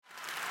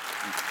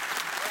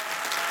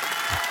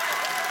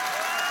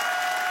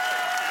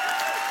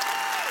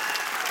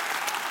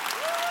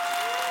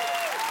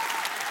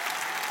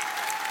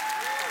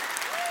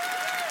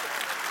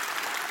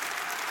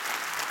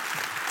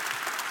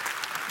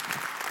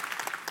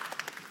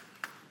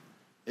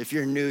If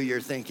you're new,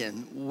 you're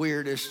thinking,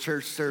 weirdest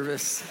church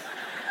service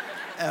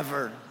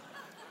ever.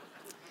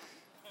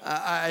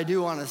 I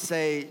do want to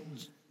say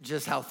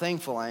just how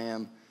thankful I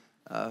am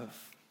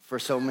for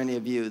so many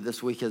of you.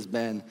 This week has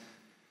been,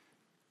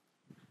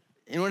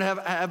 anyone have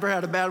ever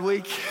had a bad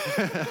week?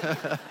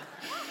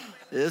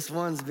 This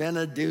one's been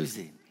a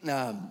doozy.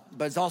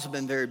 But it's also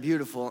been very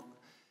beautiful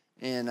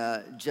in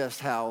just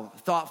how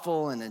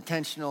thoughtful and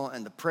intentional,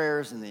 and the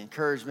prayers and the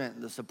encouragement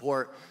and the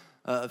support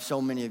of so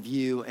many of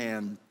you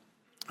and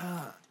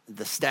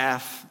the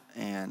staff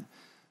and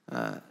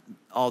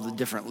all the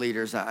different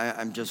leaders.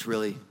 I'm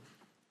really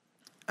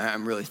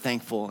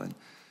thankful, and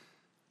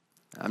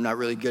I'm not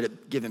really good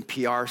at giving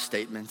PR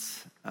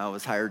statements. I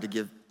was hired to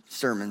give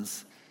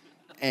sermons,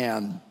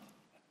 and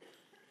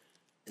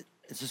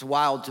it's just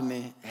wild to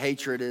me.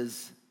 Hatred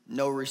is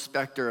no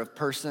respecter of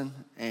person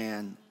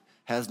and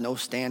has no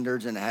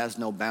standards and it has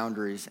no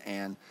boundaries.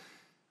 And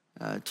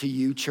to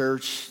you,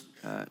 church,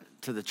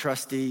 to the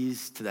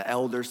trustees, to the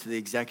elders, to the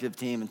executive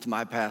team, and to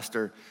my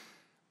pastor,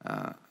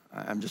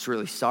 I'm just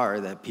really sorry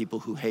that people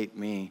who hate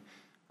me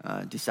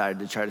decided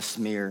to try to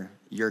smear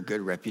your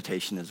good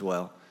reputation as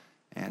well.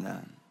 And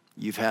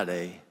you've had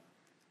a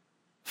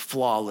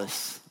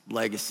flawless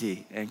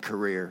legacy and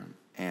career,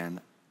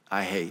 and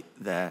I hate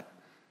that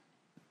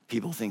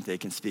people think they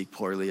can speak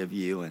poorly of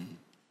you and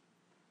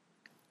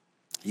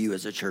you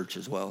as a church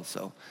as well.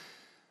 So,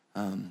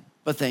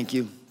 but thank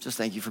you. Just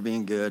thank you for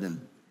being good,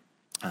 and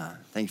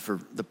thank you for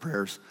the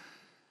prayers.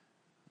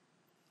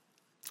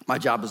 My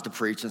job is to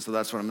preach, and so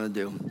that's what I'm going to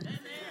do.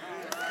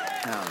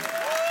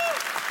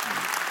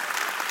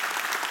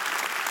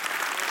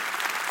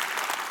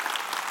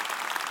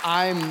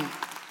 I'm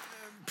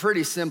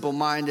pretty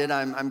simple-minded.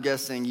 I'm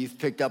guessing you've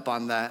picked up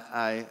on that.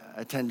 I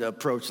tend to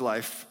approach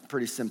life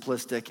pretty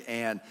simplistic,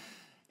 and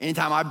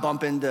anytime I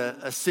bump into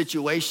a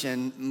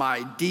situation,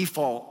 my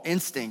default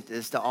instinct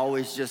is to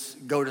always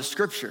just go to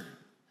Scripture.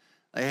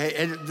 Like,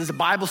 hey, does the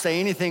Bible say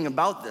anything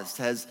about this?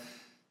 Has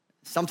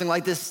something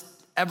like this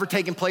ever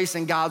taken place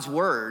in God's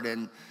Word?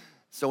 And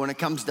so when it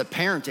comes to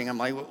parenting, I'm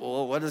like,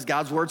 well, what does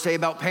God's Word say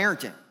about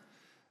parenting?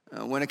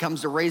 When it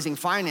comes to raising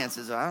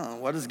finances, I don't know,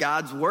 what does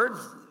God's Word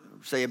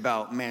say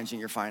about managing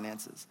your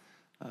finances?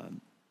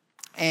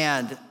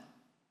 And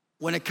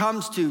when it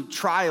comes to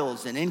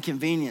trials and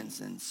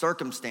inconvenience and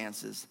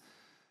circumstances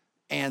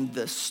and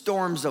the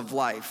storms of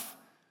life,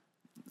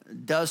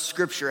 does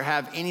Scripture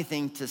have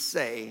anything to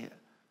say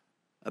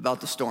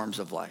about the storms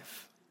of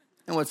life?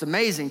 And what's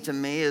amazing to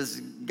me is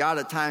God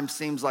at times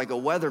seems like a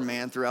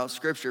weatherman throughout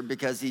Scripture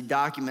because he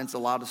documents a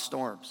lot of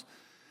storms.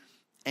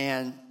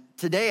 And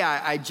today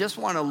I just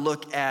want to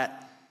look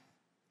at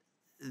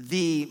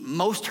the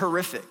most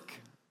horrific,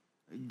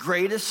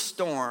 greatest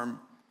storm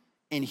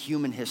in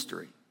human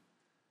history.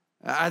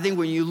 I think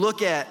when you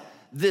look at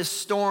this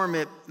storm,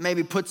 it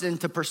maybe puts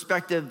into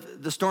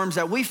perspective the storms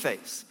that we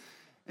face.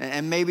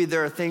 And maybe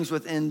there are things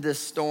within this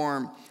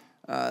storm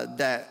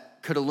that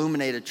could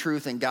illuminate a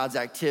truth in God's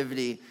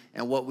activity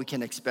and what we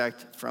can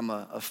expect from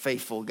a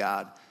faithful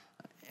God.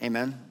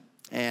 Amen.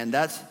 And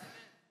that's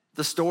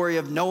the story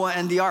of Noah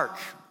and the ark,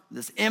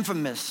 this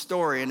infamous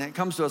story. And it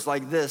comes to us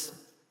like this.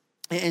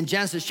 In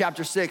Genesis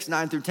chapter 6,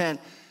 9 through 10,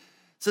 it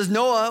says,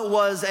 Noah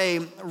was a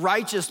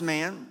righteous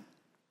man,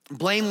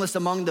 blameless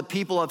among the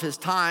people of his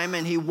time,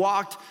 and he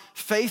walked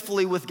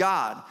faithfully with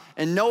God.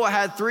 And Noah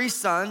had 3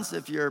 sons.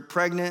 If you're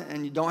pregnant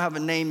and you don't have a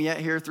name yet,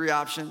 here are 3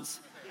 options: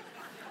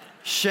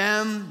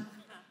 Shem,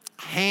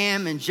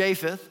 Ham, and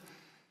Japheth.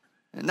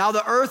 And now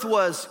the earth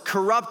was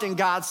corrupt in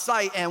God's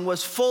sight and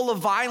was full of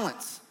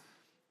violence.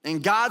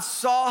 And God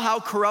saw how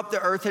corrupt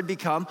the earth had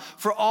become,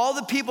 for all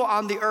the people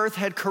on the earth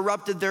had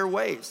corrupted their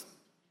ways.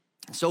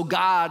 So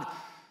God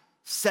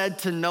said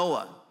to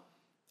Noah,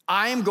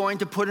 I am going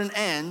to put an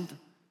end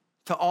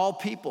to all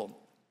people,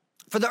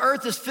 for the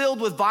earth is filled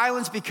with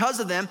violence because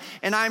of them,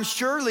 and I am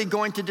surely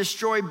going to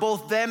destroy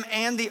both them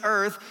and the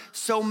earth,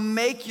 so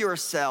make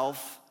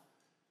yourself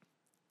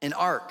an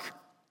ark.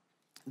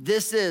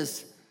 This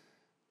is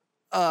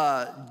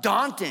a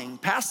daunting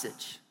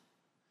passage.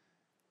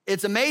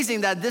 It's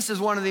amazing that this is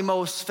one of the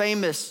most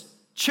famous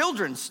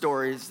children's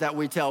stories that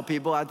we tell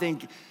people. I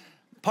think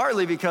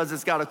partly because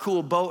it's got a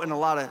cool boat and a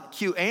lot of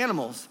cute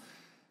animals.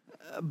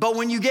 But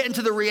when you get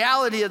into the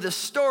reality of the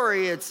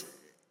story, it's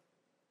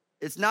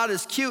not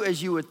as cute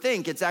as you would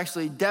think. It's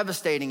actually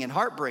devastating and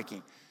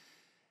heartbreaking.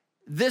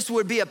 This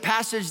would be a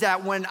passage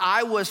that when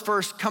I was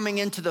first coming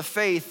into the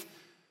faith,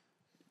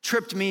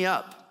 tripped me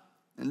up.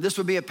 And this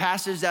would be a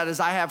passage that as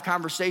I have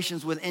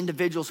conversations with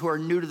individuals who are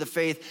new to the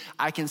faith,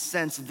 I can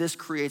sense this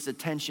creates a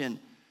tension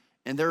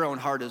in their own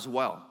heart as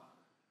well.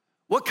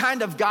 What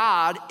kind of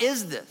God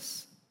is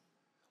this?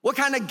 What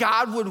kind of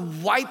God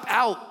would wipe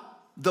out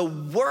the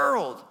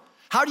world?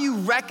 How do you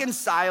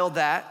reconcile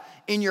that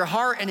in your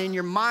heart and in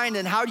your mind?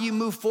 And how do you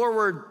move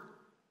forward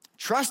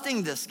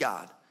trusting this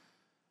God?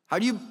 How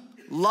do you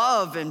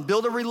love and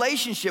build a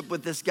relationship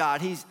with this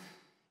God?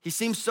 He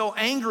seems so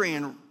angry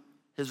and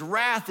his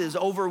wrath is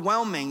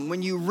overwhelming.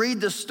 When you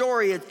read the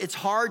story, it's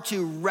hard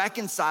to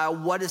reconcile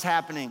what is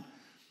happening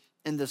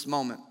in this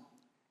moment.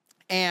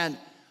 And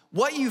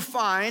what you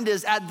find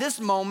is at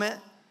this moment,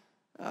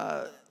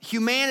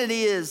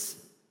 humanity is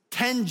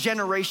 10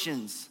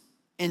 generations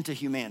into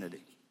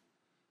humanity.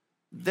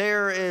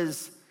 There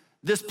is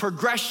this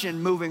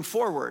progression moving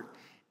forward.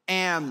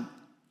 And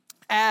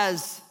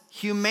as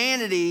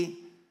humanity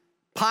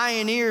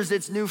pioneers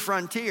its new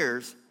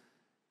frontiers,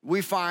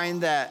 we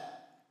find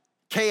that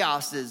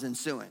chaos is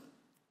ensuing.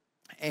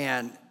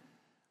 And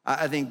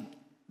I think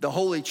the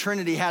Holy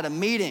Trinity had a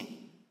meeting.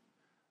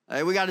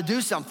 We got to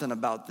do something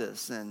about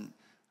this. And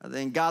I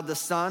think God the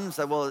Son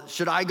said, well,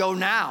 should I go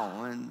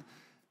now? And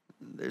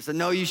they said,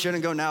 no, you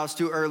shouldn't go now. It's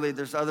too early.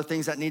 There's other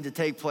things that need to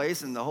take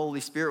place. And the Holy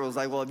Spirit was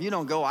like, well, if you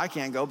don't go, I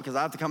can't go because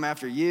I have to come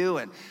after you.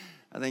 And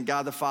I think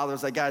God the Father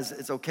was like, guys,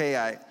 it's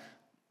okay.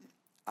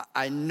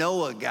 I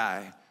know a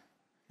guy.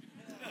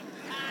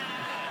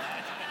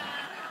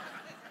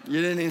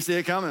 You didn't even see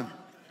it coming.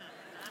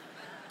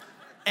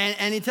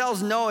 And he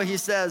tells Noah, he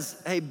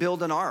says, hey,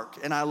 build an ark.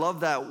 And I love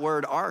that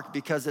word ark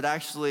because it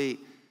actually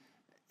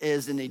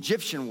is an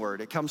Egyptian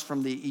word. It comes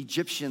from the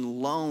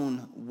Egyptian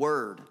loan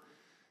word,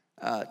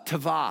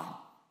 tavah,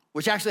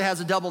 which actually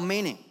has a double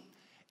meaning.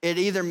 It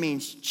either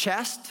means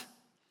chest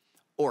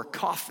or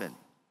coffin,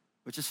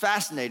 which is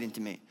fascinating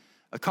to me.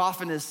 A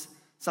coffin is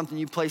something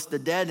you place the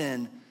dead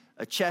in.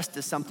 A chest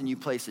is something you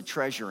place a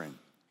treasure in.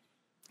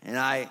 And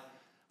I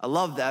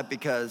love that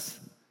because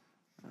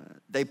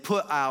they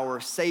put our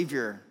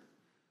Savior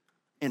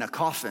in a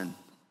coffin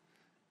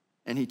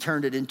and he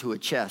turned it into a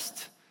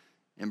chest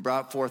and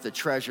brought forth a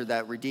treasure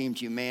that redeemed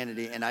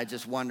humanity. And I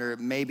just wonder,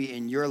 maybe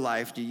in your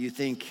life, do you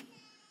think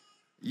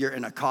you're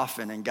in a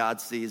coffin and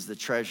God sees the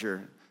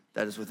treasure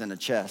that is within a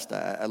chest?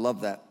 I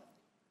love that.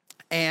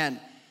 And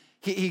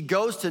he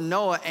goes to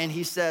Noah and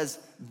he says,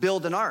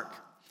 build an ark.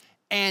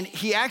 And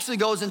he actually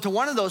goes into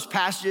one of those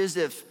passages.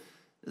 If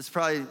it's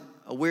probably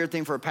a weird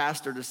thing for a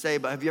pastor to say,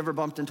 but have you ever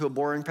bumped into a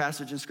boring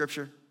passage in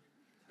Scripture?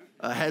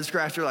 A head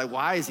scratcher, like,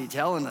 why is he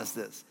telling us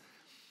this?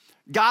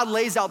 God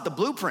lays out the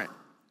blueprint.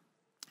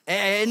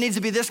 It needs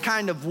to be this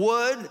kind of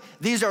wood.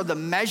 These are the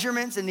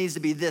measurements. It needs to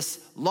be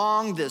this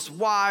long, this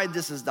wide.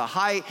 This is the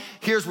height.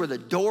 Here's where the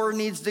door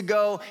needs to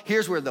go.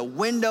 Here's where the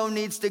window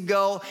needs to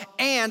go.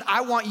 And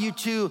I want you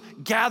to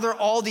gather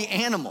all the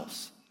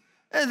animals.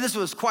 And this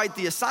was quite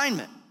the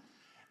assignment.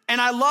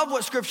 And I love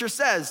what Scripture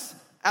says.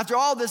 After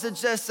all this, it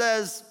just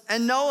says,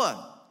 and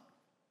Noah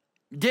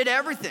did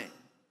everything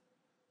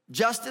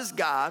just as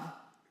God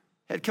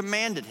had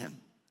commanded him.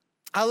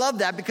 I love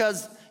that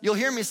because you'll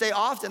hear me say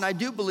often, I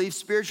do believe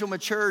spiritual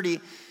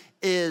maturity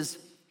is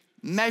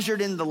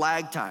measured in the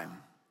lag time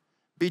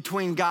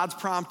between God's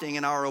prompting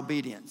and our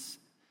obedience.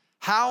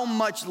 How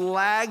much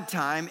lag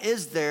time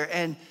is there?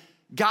 And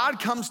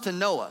God comes to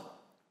Noah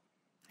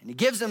and he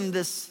gives him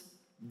this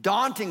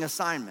daunting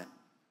assignment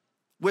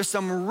with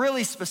some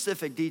really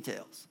specific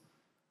details.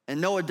 And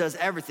Noah does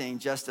everything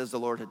just as the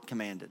Lord had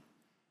commanded.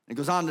 It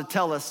goes on to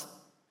tell us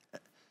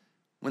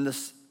when the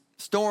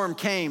storm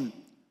came,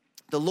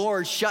 the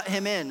Lord shut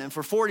him in, and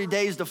for 40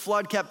 days the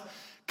flood kept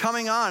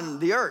coming on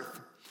the earth.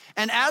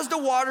 And as the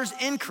waters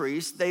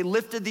increased, they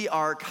lifted the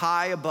ark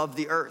high above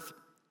the earth.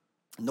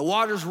 And the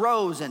waters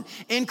rose and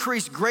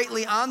increased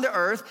greatly on the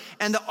earth,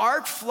 and the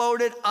ark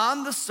floated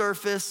on the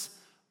surface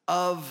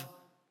of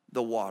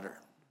the water.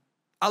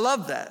 I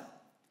love that.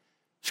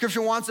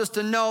 Scripture wants us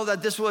to know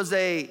that this was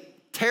a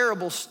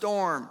terrible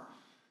storm,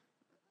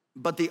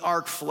 but the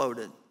ark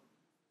floated.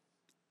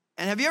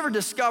 And have you ever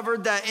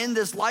discovered that in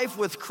this life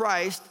with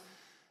Christ,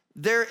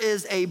 there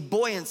is a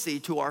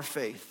buoyancy to our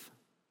faith?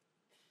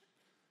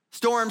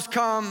 Storms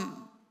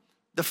come,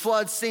 the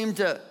floods seem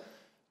to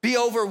be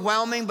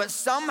overwhelming, but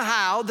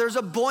somehow there's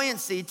a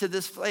buoyancy to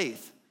this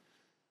faith.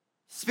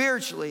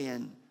 Spiritually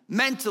and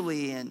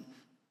mentally and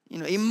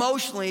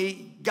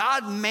emotionally,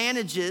 God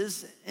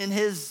manages in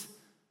his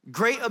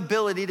great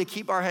ability to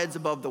keep our heads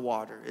above the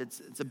water.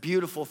 It's a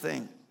beautiful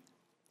thing.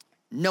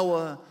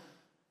 Noah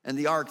and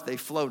the ark, they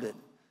floated.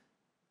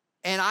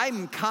 And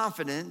I'm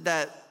confident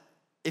that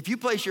if you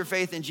place your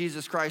faith in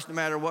Jesus Christ, no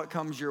matter what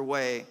comes your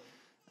way,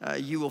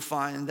 you will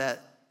find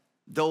that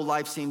though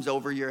life seems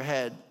over your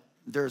head,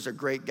 there's a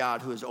great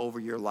God who is over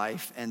your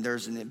life, and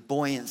there's an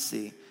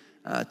buoyancy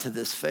to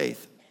this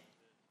faith.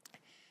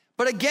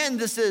 But again,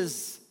 this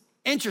is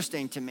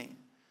interesting to me.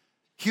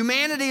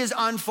 Humanity is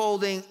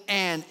unfolding,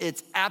 and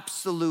it's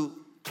absolute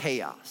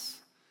chaos.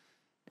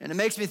 And it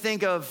makes me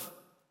think of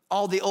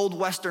all the old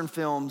Western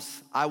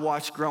films I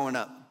watched growing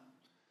up.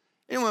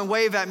 Anyone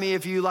wave at me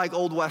if you like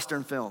old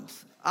Western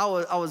films. I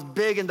was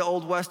big into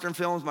old Western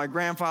films. My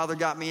grandfather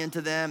got me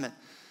into them, and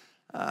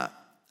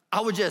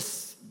I would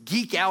just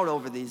geek out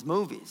over these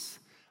movies.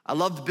 I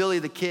loved Billy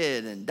the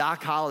Kid and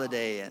Doc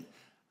Holliday, and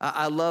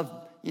I loved,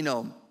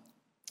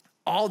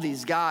 all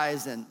these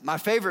guys. And my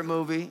favorite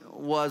movie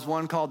was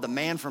one called The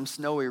Man from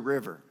Snowy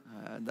River.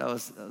 That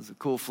was a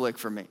cool flick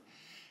for me.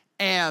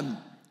 And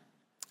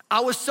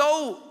I was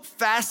so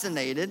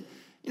fascinated.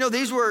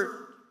 These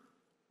were,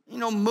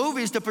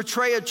 movies to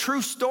portray a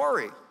true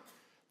story.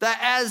 That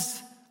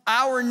as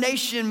our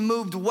nation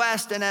moved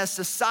west and as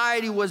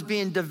society was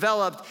being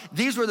developed,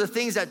 these were the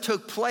things that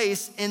took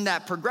place in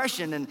that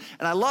progression. And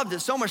I loved it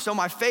so much. So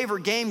my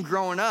favorite game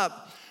growing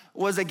up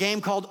was a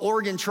game called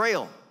Oregon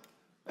Trail.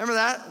 Remember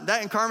that?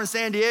 That and Carmen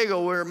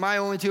Sandiego were my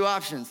only two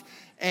options.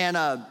 And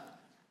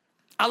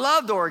I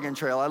loved Oregon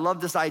Trail. I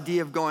loved this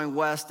idea of going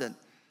west. And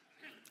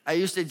I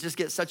used to just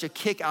get such a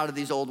kick out of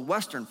these old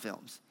Western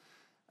films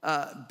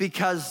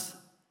because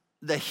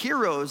the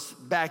heroes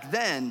back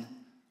then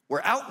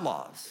were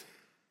outlaws.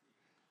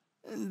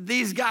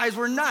 These guys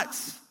were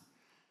nuts.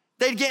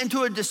 They'd get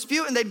into a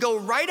dispute and they'd go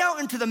right out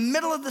into the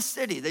middle of the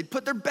city. They'd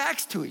put their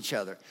backs to each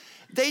other.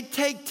 They'd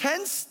take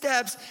 10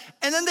 steps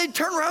and then they'd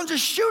turn around and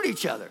just shoot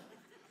each other.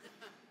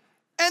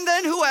 And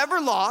then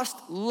whoever lost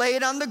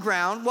laid on the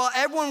ground while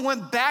everyone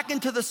went back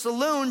into the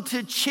saloon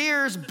to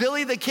cheers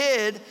Billy the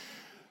Kid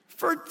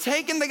for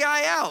taking the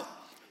guy out.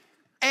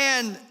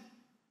 And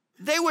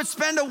they would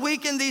spend a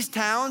week in these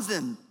towns,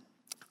 and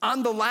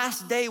on the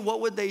last day,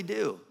 what would they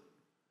do?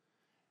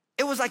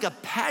 It was like a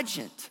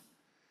pageant.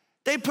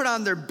 They'd put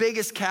on their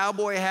biggest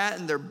cowboy hat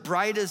and their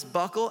brightest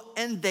buckle,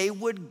 and they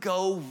would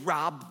go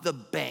rob the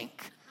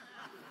bank.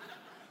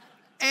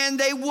 And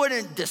they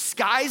wouldn't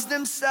disguise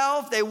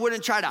themselves. They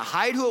wouldn't try to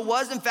hide who it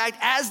was. In fact,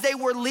 as they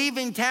were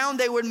leaving town,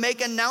 they would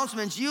make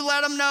announcements. You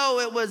let them know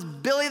it was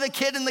Billy the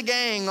Kid and the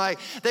gang. Like,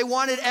 they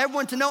wanted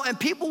everyone to know, and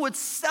people would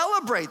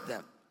celebrate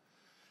them.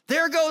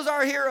 There goes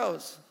our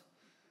heroes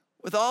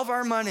with all of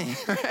our money.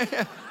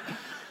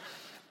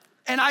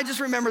 And I just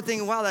remember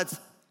thinking, wow,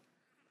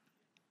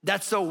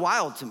 that's so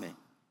wild to me.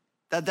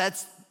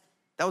 That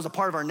was a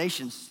part of our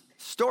nation's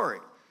story.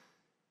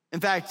 In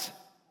fact,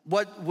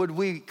 what would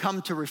we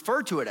come to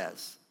refer to it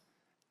as?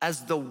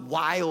 As the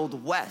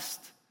Wild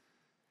West.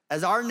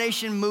 As our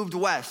nation moved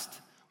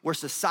west, where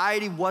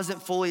society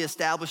wasn't fully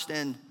established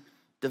and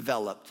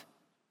developed,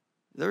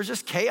 there was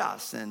just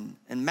chaos and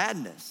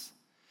madness.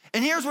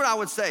 And here's what I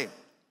would say.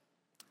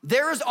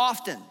 There is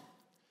often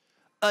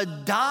a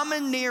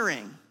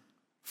domineering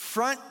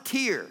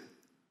frontier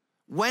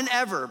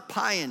whenever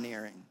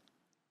pioneering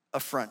a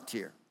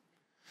frontier.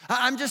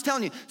 I'm just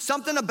telling you,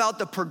 something about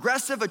the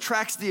progressive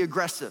attracts the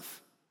aggressive.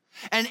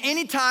 And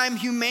anytime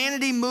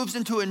humanity moves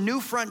into a new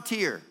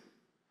frontier,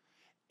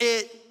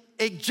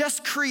 it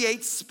just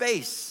creates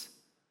space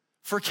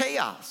for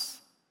chaos.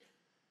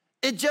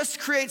 It just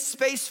creates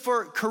space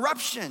for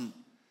corruption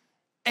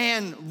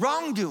and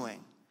wrongdoing.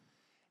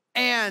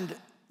 And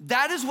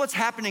that is what's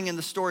happening in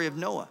the story of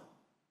Noah.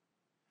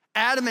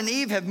 Adam and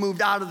Eve have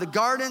moved out of the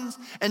gardens,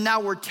 and now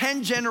we're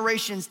 10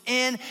 generations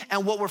in,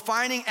 and what we're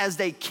finding as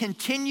they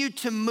continue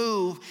to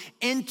move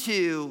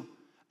into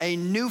a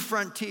new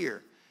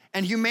frontier,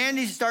 and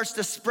humanity starts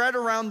to spread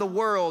around the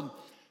world,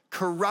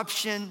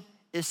 corruption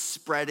is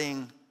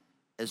spreading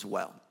as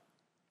well.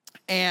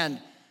 And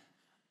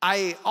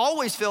I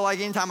always feel like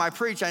anytime I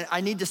preach,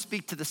 I need to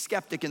speak to the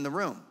skeptic in the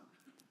room,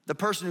 the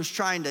person who's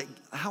trying to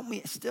help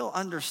me still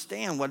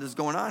understand what is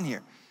going on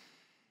here.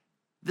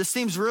 This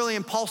seems really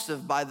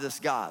impulsive by this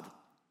God.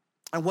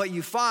 And what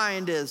you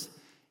find is,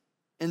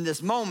 in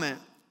this moment,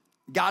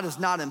 God is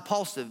not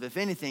impulsive. If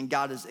anything,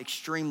 God is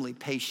extremely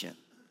patient.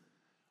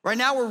 Right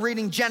now we're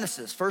reading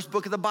Genesis, first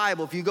book of the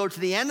Bible. If you go to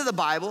the end of the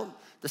Bible,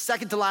 the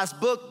second to last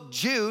book,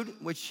 Jude,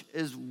 which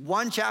is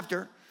one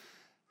chapter,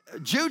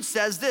 Jude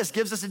says this,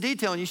 gives us a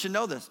detail, and you should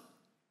know this.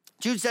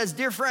 Jude says,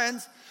 "Dear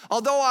friends,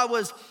 although I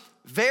was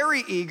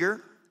very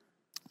eager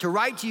to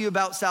write to you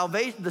about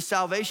salvation, the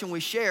salvation we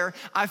share,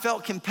 I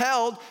felt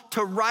compelled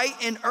to write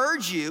and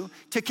urge you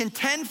to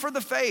contend for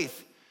the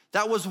faith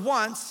that was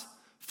once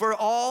for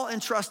all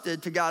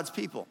entrusted to God's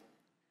people.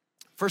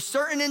 For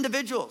certain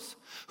individuals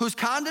whose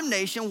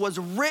condemnation was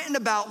written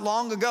about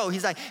long ago."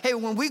 He's like, hey,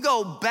 when we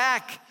go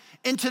back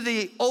into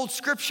the old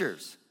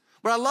scriptures,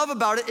 what I love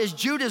about it is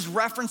Jude is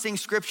referencing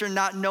scripture,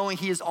 not knowing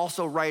he is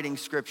also writing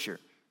scripture.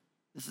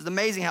 This is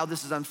amazing how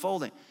this is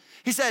unfolding.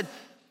 He said,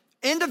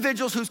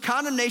 individuals whose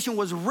condemnation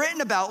was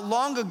written about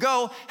long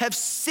ago have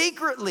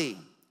secretly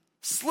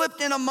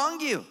slipped in among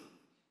you.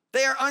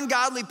 They are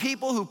ungodly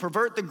people who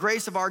pervert the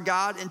grace of our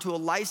God into a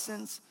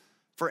license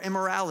for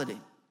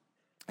immorality.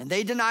 And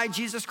they deny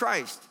Jesus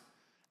Christ,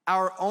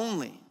 our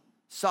only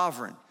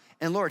sovereign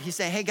and Lord. He's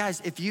saying, hey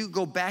guys, if you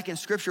go back in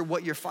scripture,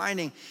 what you're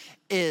finding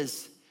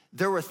is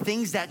there were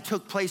things that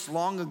took place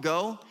long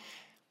ago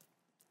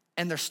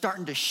and they're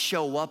starting to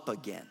show up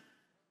again.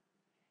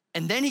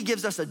 And then he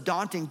gives us a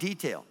daunting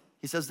detail.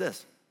 He says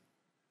this.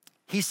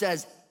 He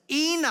says,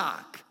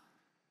 Enoch,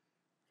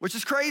 which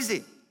is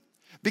crazy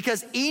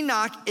because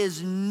Enoch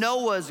is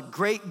Noah's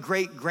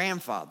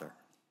great-great-grandfather,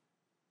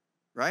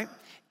 right?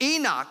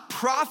 Enoch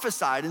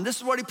prophesied, and this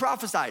is what he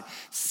prophesied.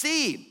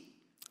 See,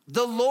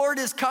 the Lord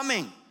is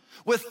coming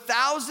with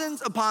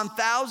thousands upon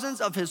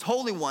thousands of his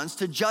holy ones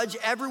to judge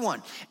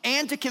everyone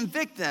and to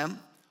convict them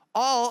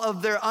all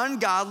of their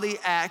ungodly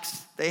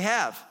acts they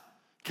have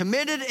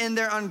committed in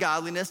their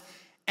ungodliness,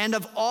 and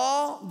of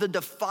all the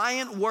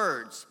defiant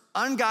words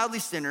ungodly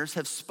sinners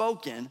have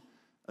spoken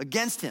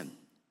against him.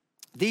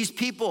 These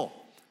people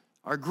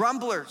are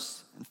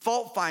grumblers and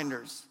fault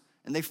finders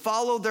and they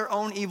follow their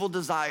own evil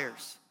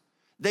desires.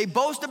 They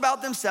boast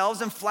about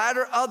themselves and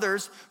flatter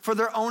others for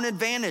their own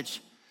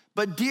advantage.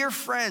 But dear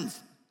friends,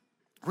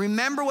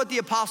 remember what the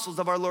apostles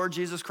of our Lord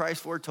Jesus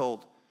Christ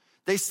foretold.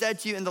 They said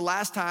to you, in the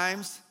last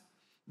times,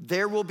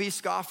 there will be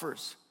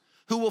scoffers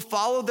who will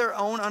follow their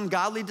own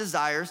ungodly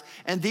desires,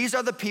 and these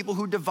are the people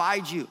who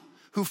divide you,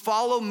 who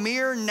follow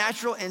mere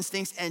natural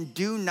instincts and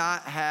do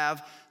not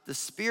have the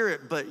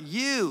Spirit. But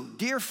you,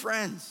 dear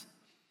friends,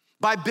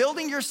 by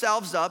building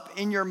yourselves up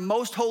in your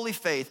most holy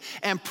faith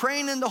and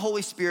praying in the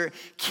Holy Spirit,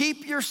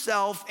 keep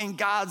yourself in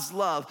God's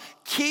love.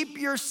 Keep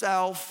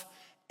yourself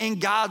in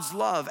God's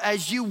love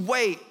as you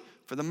wait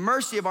for the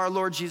mercy of our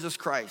Lord Jesus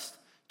Christ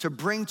to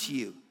bring to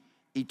you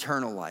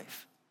eternal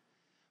life.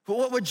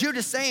 But what Jude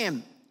is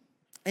saying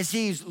is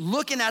he's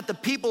looking at the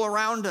people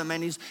around him,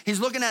 and he's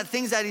looking at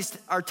things that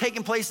are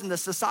taking place in the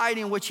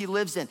society in which he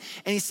lives in.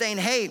 And he's saying,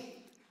 hey,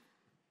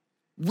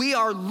 we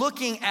are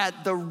looking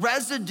at the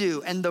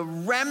residue and the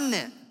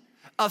remnant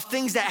of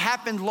things that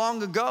happened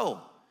long ago.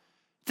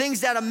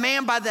 Things that a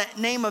man by the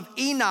name of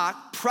Enoch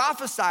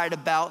prophesied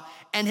about,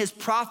 and his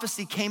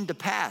prophecy came to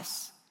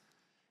pass.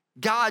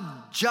 God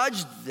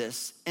judged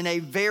this in a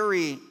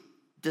very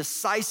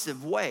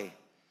decisive way.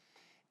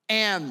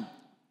 And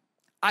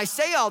I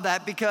say all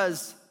that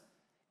because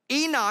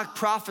Enoch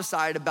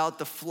prophesied about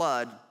the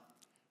flood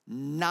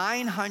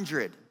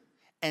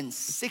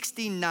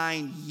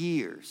 969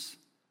 years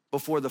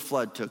before the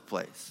flood took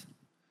place.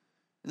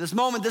 In this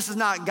moment, this is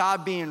not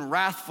God being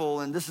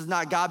wrathful, and this is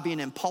not God being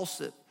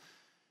impulsive.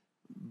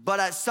 But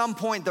at some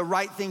point, the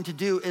right thing to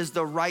do is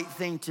the right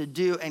thing to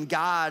do. And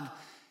God,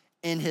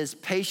 in his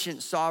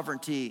patient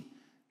sovereignty,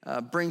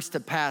 brings to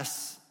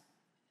pass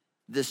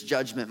this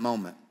judgment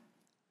moment.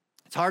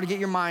 It's hard to get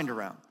your mind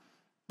around.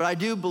 But I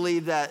do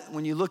believe that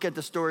when you look at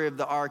the story of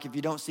the ark, if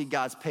you don't see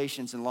God's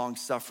patience and long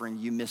suffering,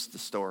 you miss the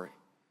story.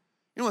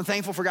 Anyone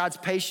thankful for God's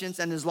patience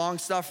and his long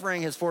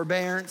suffering, his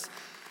forbearance?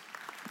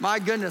 My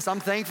goodness, I'm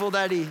thankful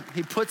that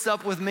he puts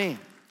up with me.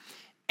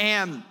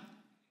 And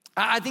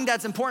I think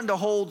that's important to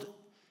hold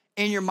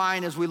in your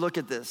mind as we look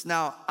at this.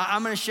 Now,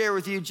 I'm gonna share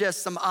with you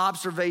just some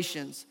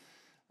observations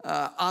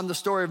on the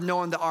story of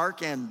Noah and the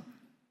ark, and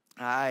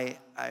I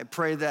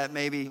pray that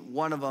maybe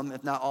one of them,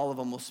 if not all of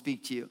them, will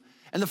speak to you.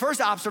 And the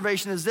first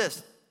observation is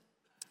this: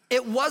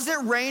 it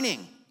wasn't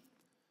raining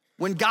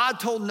when God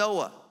told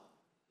Noah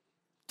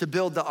to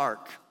build the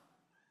ark.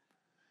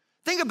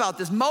 Think about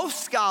this.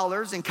 Most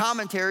scholars and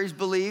commentaries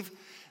believe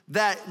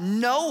that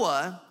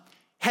Noah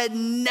had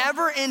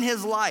never in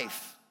his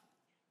life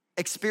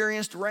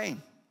experienced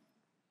rain.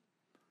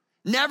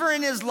 Never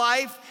in his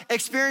life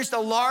experienced a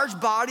large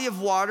body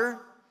of water,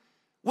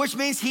 which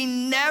means he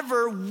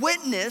never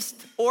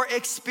witnessed or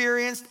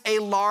experienced a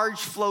large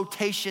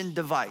flotation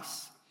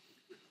device.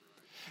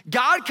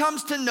 God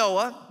comes to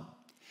Noah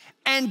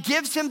and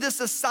gives him this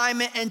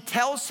assignment and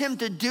tells him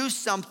to do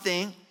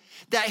something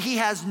that he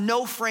has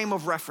no frame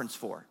of reference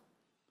for.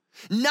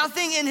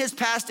 Nothing in his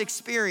past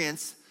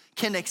experience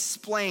can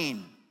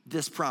explain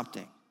this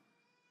prompting.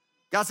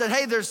 God said,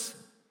 hey, there's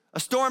a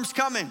storm's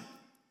coming,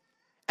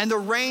 and the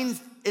rain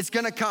is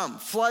gonna come.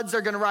 Floods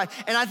are gonna rise.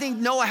 And I think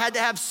Noah had to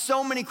have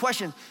so many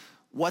questions.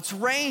 What's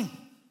rain?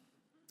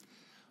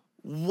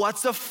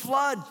 What's a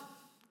flood?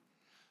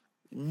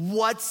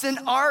 What's an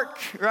ark,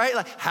 right?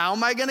 Like, how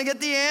am I gonna get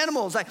the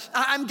animals? Like,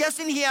 I'm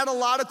guessing he had a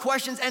lot of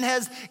questions. And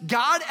has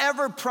God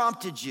ever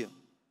prompted you?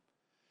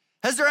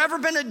 Has there ever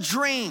been a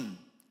dream?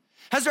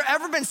 Has there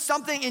ever been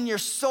something in your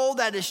soul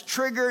that is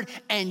triggered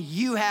and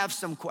you have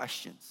some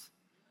questions?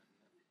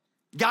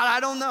 God, I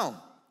don't know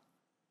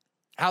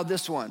how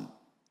this one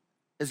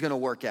is gonna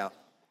work out.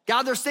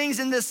 God, there's things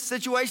in this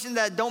situation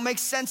that don't make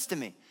sense to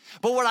me.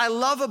 But what I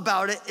love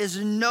about it is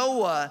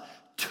Noah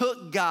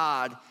took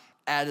God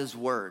at his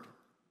word.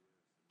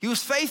 He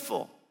was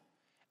faithful.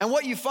 And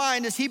what you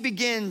find is he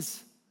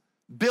begins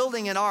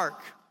building an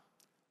ark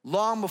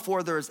long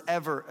before there is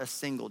ever a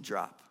single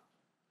drop.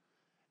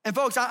 And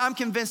folks, I'm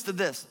convinced of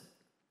this.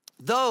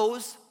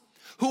 Those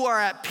who are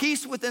at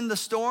peace within the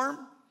storm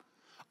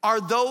are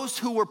those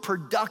who were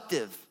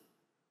productive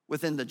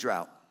within the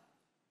drought.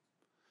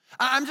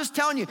 I'm just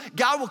telling you,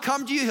 God will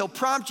come to you, he'll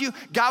prompt you,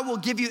 God will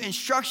give you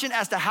instruction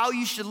as to how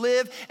you should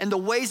live and the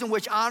ways in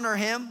which honor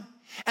him.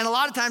 And a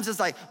lot of times it's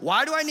like,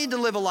 why do I need to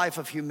live a life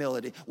of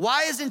humility?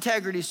 Why is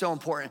integrity so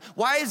important?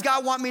 Why does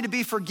God want me to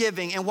be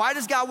forgiving? And why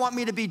does God want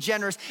me to be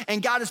generous?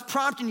 And God is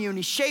prompting you and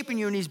he's shaping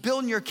you and he's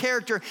building your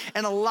character.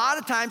 And a lot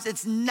of times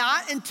it's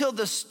not until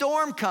the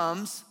storm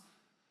comes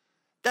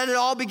that it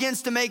all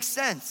begins to make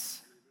sense.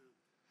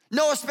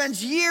 Noah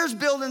spends years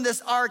building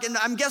this ark, and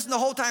I'm guessing the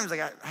whole time he's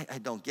like, I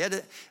don't get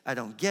it, I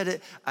don't get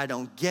it, I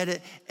don't get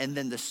it. And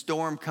then the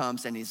storm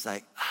comes and he's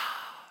like,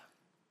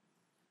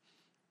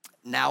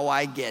 now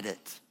I get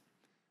it.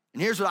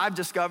 And here's what I've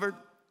discovered.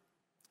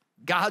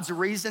 God's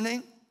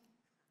reasoning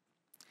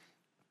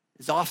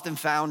is often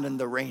found in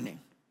the raining.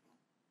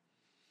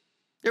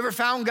 You ever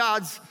found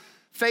God's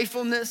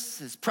faithfulness,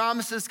 his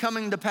promises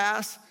coming to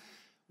pass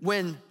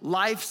when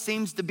life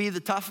seems to be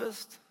the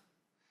toughest?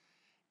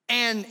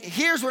 And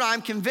here's what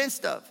I'm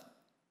convinced of.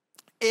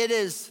 It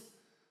is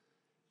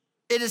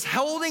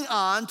holding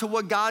on to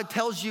what God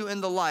tells you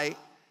in the light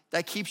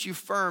that keeps you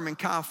firm and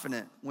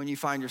confident when you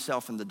find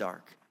yourself in the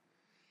dark.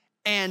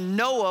 And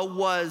Noah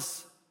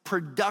was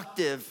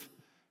productive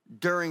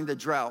during the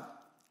drought,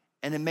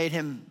 and it made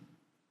him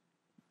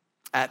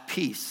at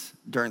peace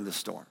during the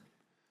storm.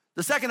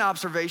 The second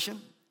observation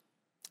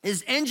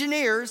is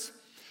engineers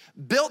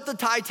built the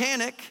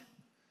Titanic,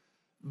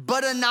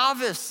 but a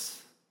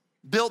novice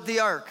built the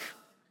ark.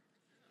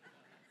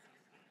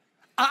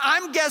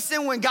 I'm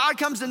guessing when God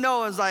comes to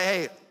Noah, it's like,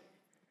 hey,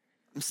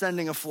 I'm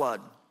sending a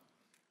flood.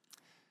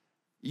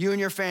 You and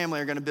your family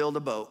are gonna build a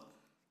boat.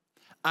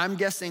 I'm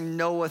guessing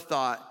Noah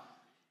thought,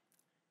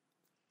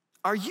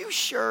 are you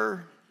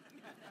sure?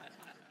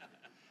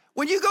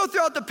 When you go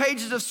throughout the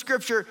pages of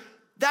Scripture,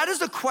 that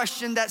is a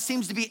question that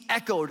seems to be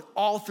echoed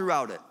all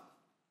throughout it.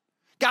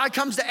 God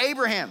comes to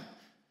Abraham.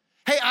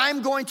 Hey,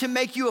 I'm going to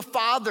make you a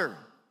father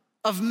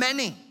of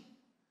many.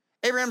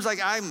 Abraham's like,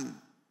 I'm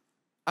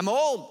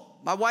old.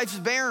 My wife's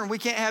barren. We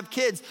can't have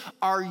kids.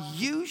 Are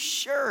you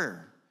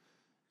sure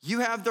you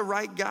have the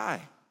right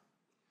guy?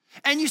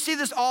 And you see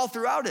this all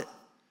throughout it.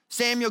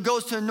 Samuel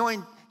goes to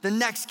anoint the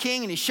next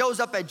king, and he shows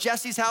up at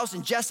Jesse's house,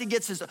 and Jesse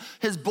gets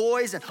his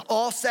boys, and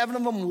all 7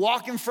 of them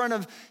walk in front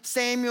of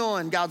Samuel,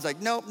 and God's like,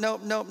 nope.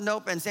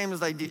 And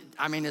Samuel's like,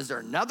 is there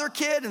another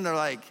kid? And they're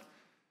like,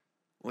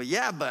 well,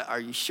 yeah, but are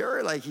you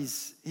sure? Like,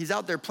 he's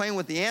out there playing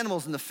with the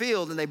animals in the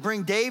field, and they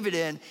bring David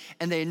in,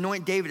 and they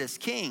anoint David as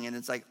king, and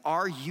it's like,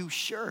 are you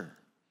sure?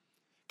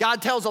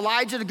 God tells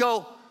Elijah to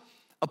go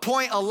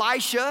appoint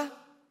Elisha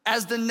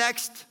as the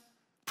next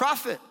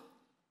prophet.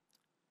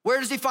 Where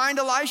does he find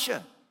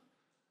Elisha?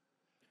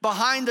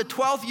 Behind the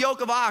 12th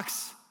yoke of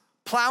ox,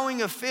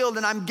 plowing a field.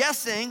 And I'm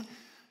guessing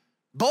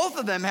both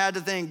of them had to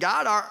think,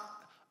 God,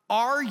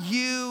 are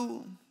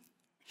you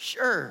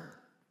sure?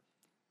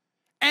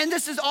 And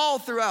this is all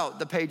throughout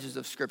the pages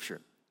of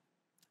Scripture.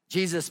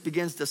 Jesus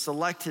begins to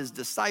select his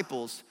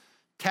disciples,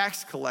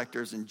 tax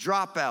collectors and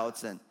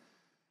dropouts. And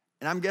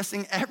I'm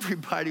guessing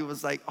everybody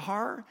was like,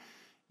 are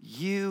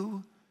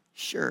you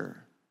sure?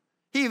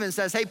 He even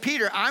says, hey,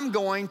 Peter, I'm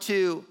going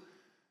to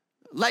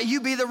let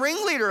you be the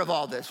ringleader of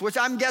all this, which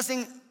I'm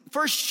guessing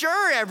for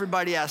sure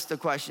everybody asked the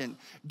question,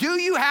 do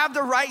you have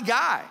the right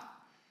guy?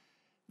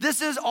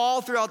 This is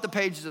all throughout the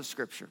pages of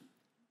Scripture.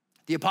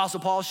 The Apostle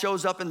Paul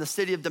shows up in the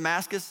city of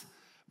Damascus,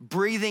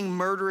 breathing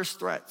murderous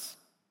threats.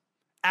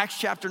 Acts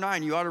chapter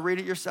 9, you ought to read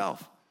it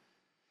yourself.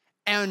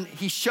 And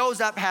he shows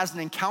up, has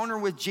an encounter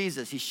with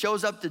Jesus. He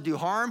shows up to do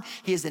harm.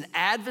 He is an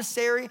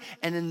adversary,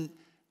 and in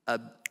a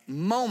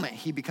moment,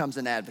 he becomes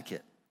an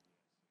advocate.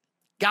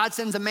 God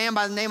sends a man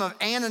by the name of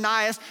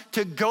Ananias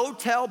to go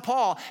tell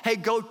Paul, hey,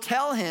 go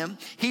tell him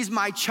he's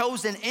my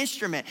chosen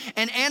instrument.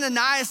 And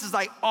Ananias is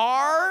like,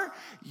 are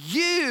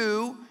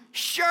you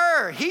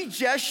sure? He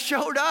just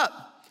showed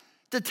up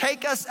to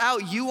take us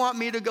out. You want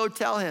me to go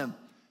tell him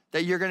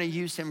that you're gonna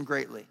use him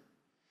greatly?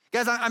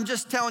 Guys, I'm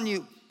just telling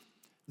you,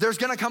 there's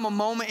gonna come a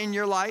moment in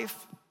your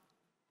life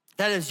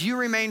that as you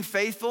remain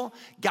faithful,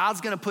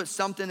 God's gonna put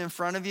something in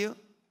front of you,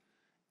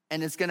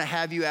 and it's gonna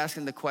have you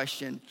asking the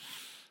question,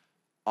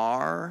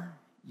 are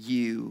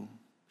you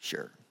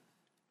sure?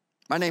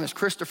 My name is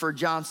Christopher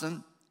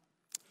Johnson,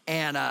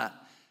 and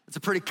it's a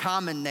pretty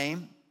common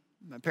name.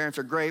 My parents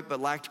are great, but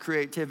lacked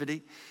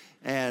creativity.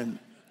 And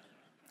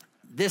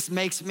this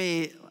makes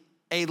me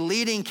a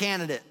leading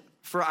candidate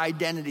for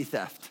identity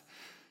theft.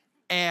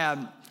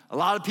 And a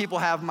lot of people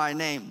have my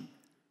name.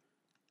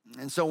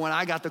 And so when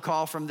I got the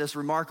call from this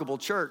remarkable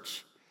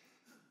church,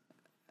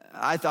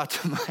 I thought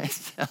to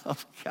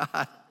myself,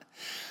 God,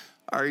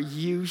 are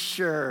you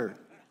sure?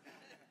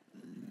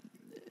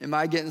 Am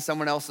I getting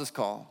someone else's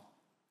call?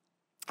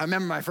 I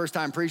remember my first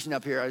time preaching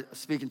up here, I was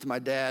speaking to my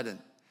dad, and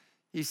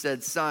he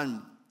said,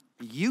 son,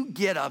 you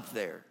get up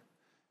there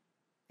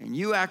and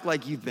you act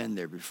like you've been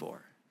there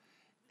before.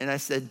 And I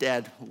said,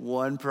 Dad,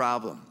 one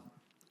problem,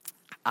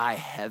 I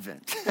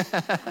haven't.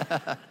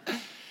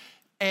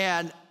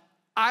 And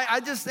I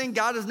just think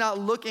God is not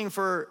looking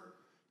for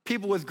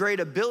people with great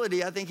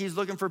ability. I think he's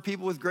looking for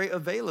people with great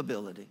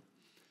availability.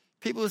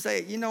 People who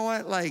say, you know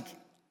what, like,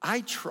 I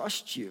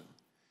trust you.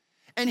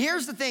 And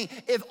here's the thing,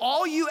 if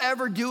all you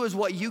ever do is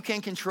what you can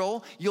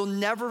control, you'll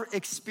never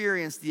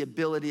experience the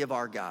ability of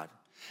our God.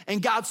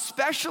 And God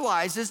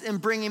specializes in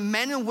bringing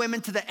men and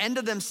women to the end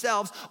of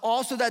themselves,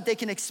 also that they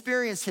can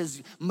experience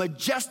his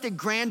majestic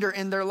grandeur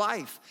in their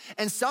life.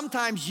 And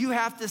sometimes you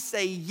have to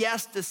say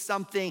yes to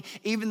something,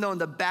 even though in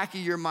the back of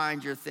your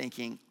mind you're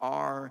thinking,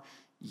 are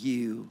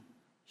you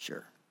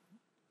sure?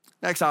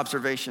 Next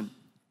observation,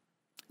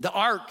 the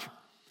ark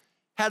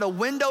had a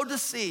window to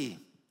see,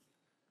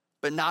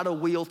 but not a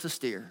wheel to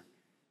steer.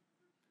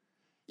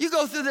 You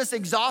go through this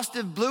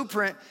exhaustive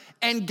blueprint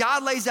and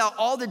God lays out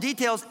all the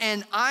details,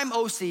 and I'm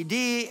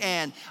OCD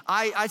and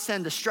I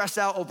tend to stress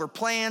out over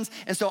plans.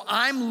 And so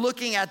I'm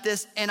looking at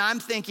this and I'm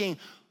thinking,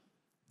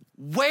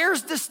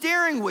 where's the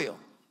steering wheel?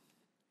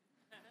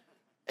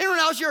 Anyone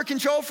else, you're a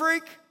control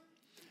freak?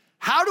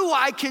 How do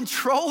I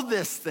control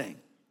this thing?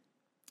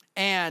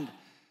 And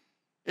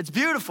it's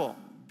beautiful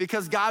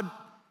because God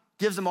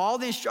gives him all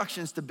the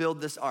instructions to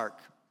build this ark.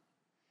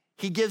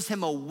 He gives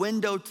him a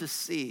window to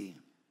see,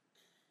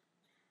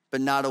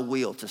 but not a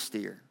wheel to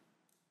steer.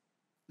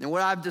 And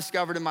what I've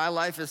discovered in my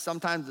life is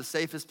sometimes the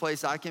safest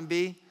place I can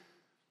be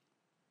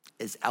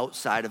is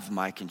outside of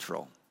my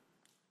control.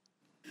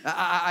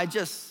 I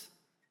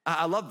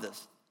love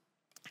this.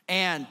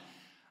 And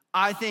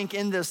I think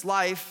in this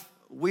life,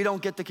 we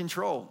don't get to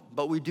control,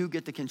 but we do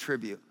get to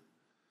contribute.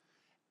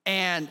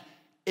 And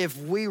if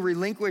we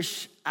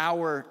relinquish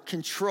our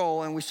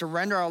control and we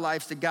surrender our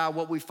lives to God,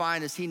 what we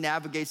find is he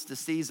navigates the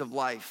seas of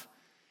life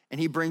and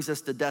he brings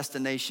us to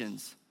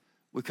destinations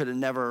we could have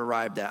never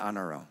arrived at on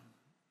our own.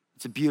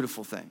 It's a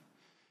beautiful thing.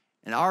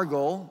 And our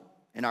goal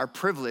and our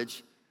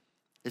privilege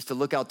is to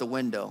look out the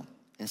window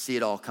and see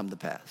it all come to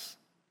pass.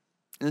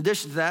 In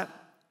addition to that,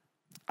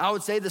 I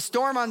would say the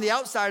storm on the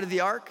outside of the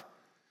ark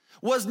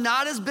was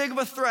not as big of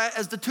a threat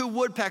as the 2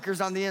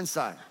 woodpeckers on the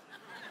inside.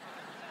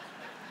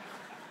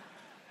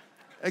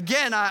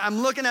 Again, I'm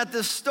looking at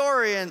this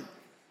story and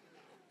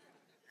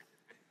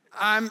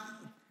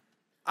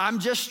I'm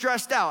just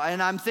stressed out,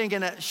 and I'm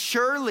thinking that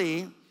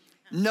surely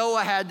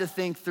Noah had to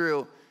think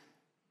through,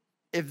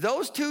 if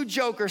those 2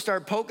 jokers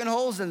start poking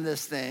holes in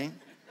this thing,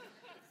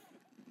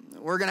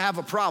 we're gonna have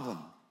a problem.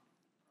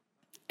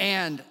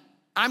 And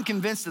I'm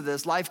convinced of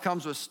this. Life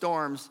comes with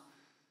storms,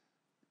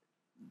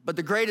 but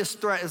the greatest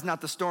threat is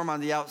not the storm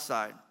on the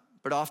outside,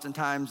 but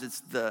oftentimes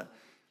it's the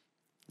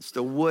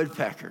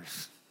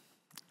woodpeckers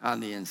on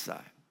the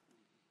inside.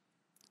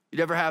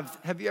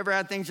 Have you ever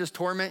had things just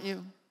torment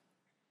you?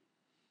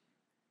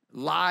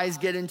 Lies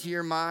get into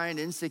your mind,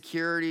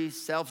 insecurity,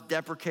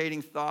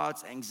 self-deprecating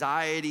thoughts,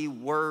 anxiety,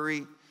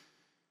 worry.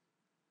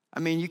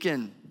 I mean, you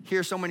can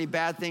hear so many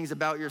bad things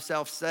about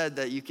yourself said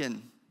that you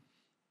can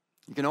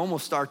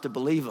almost start to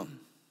believe them.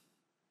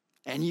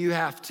 And you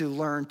have to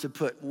learn to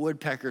put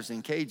woodpeckers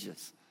in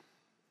cages.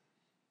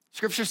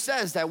 Scripture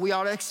says that we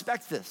ought to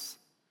expect this.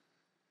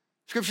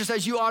 Scripture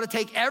says you ought to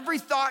take every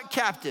thought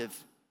captive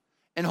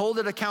and hold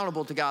it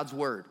accountable to God's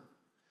word.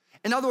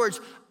 In other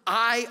words,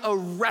 I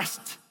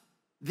arrest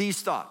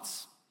these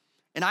thoughts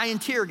and I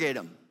interrogate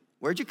them.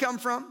 Where'd you come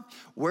from?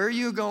 Where are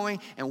you going?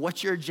 And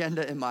what's your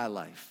agenda in my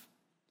life?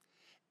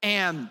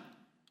 And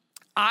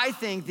I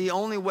think the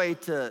only way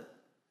to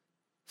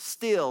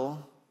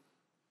still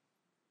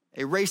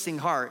a racing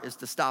heart is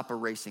to stop a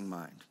racing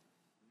mind.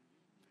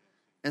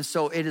 And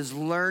so it is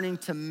learning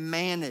to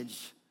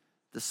manage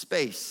the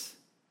space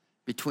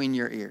between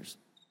your ears.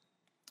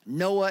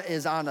 Noah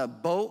is on a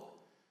boat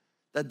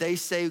that they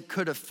say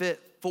could have fit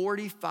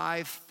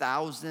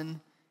 45,000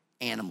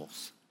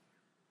 animals.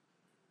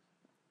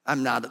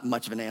 I'm not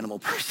much of an animal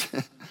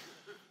person.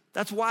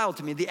 That's wild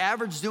to me. The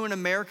average zoo in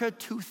America,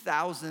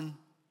 2,000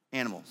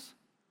 animals.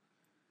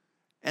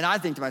 And I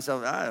think to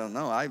myself, I don't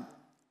know, I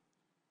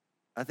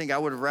think I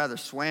would have rather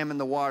swam in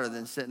the water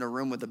than sit in a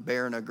room with a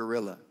bear and a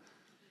gorilla.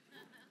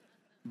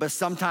 But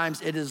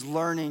sometimes it is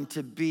learning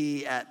to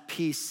be at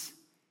peace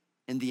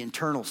in the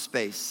internal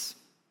space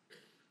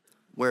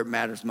where it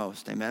matters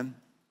most, amen?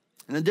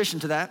 In addition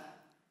to that,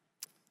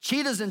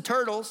 cheetahs and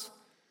turtles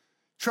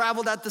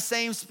traveled at the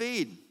same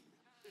speed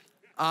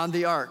on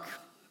the ark.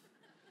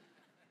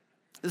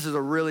 This is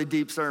a really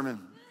deep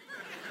sermon.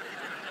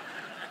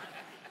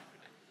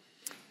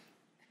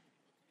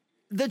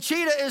 The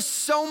cheetah is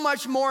so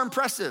much more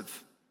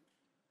impressive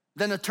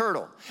than a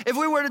turtle. If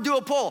we were to do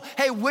a poll,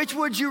 hey, which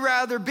would you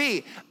rather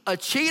be, a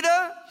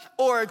cheetah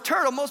or a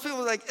turtle? Most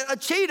people are like, a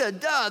cheetah,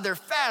 duh, they're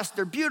fast,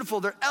 they're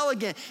beautiful, they're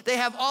elegant, they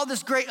have all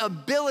this great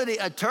ability.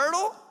 A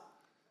turtle?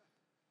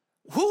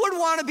 Who would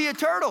want to be a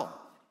turtle?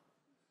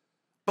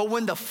 But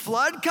when the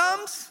flood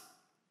comes,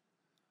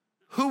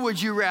 who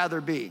would you rather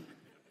be?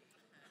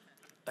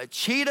 A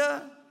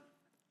cheetah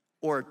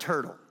or a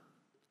turtle?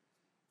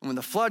 And when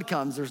the flood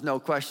comes, there's no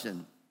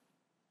question,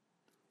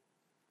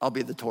 I'll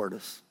be the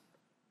tortoise.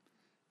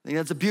 I think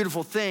that's a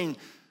beautiful thing.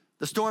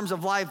 The storms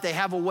of life, they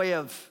have a way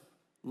of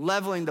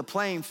leveling the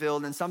playing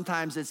field, and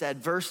sometimes it's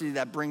adversity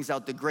that brings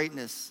out the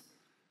greatness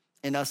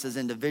in us as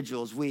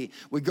individuals. We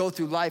go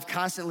through life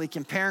constantly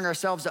comparing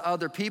ourselves to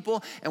other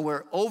people, and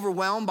we're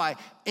overwhelmed by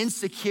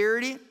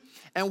insecurity,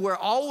 and we're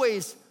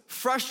always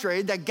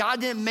frustrated that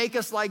God didn't make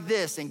us like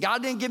this, and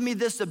God didn't give me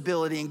this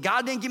ability, and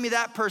God didn't give me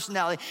that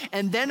personality.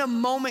 And then a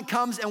moment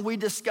comes and we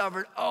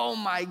discovered, oh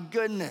my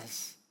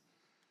goodness,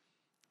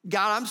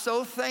 God, I'm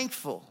so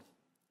thankful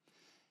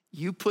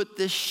you put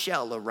this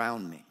shell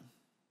around me.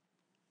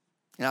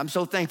 And I'm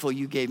so thankful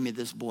you gave me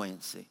this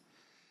buoyancy.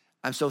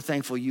 I'm so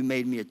thankful you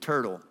made me a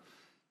turtle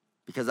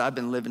because I've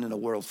been living in a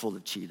world full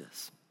of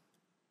cheetahs.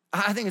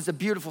 I think it's a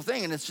beautiful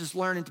thing, and it's just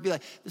learning to be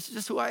like, this is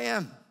just who I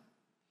am.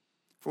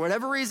 For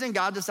whatever reason,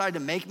 God decided to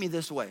make me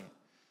this way.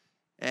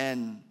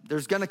 And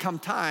there's gonna come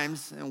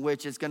times in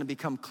which it's gonna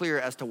become clear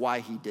as to why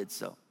he did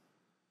so.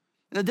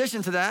 In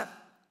addition to that,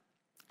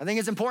 I think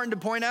it's important to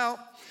point out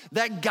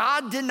that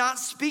God did not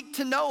speak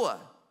to Noah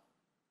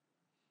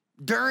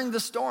during the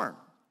storm.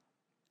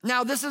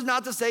 Now, this is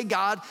not to say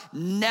God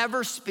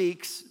never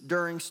speaks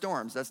during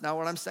storms. That's not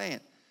what I'm saying.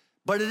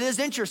 But it is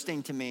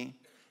interesting to me,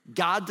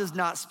 God does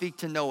not speak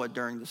to Noah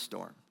during the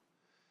storm.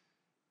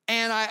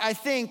 And I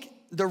think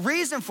the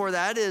reason for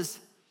that is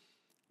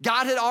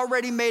God had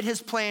already made his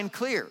plan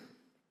clear.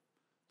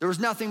 There was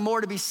nothing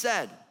more to be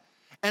said.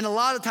 And a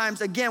lot of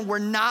times, again, we're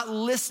not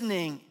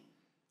listening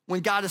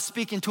when God is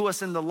speaking to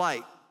us in the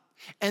light.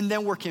 And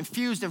then we're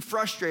confused and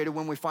frustrated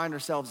when we find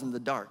ourselves in the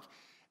dark.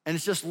 And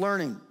it's just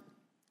learning,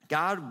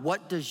 God,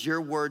 what does your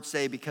word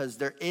say? Because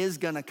there is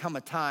gonna come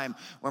a time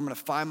where I'm gonna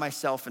find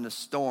myself in a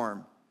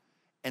storm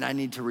and I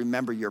need to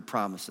remember your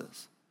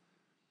promises.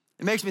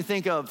 It makes me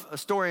think of a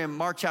story in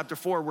Mark chapter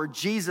 4 where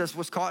Jesus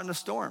was caught in a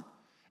storm.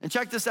 And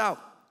check this out.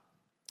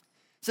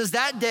 It says,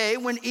 that day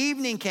when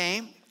evening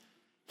came,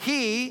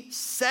 he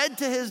said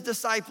to his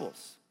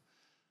disciples,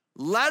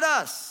 let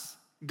us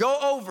go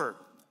over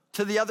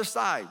to the other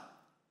side.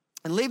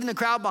 And leaving the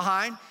crowd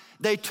behind,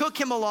 they took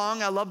him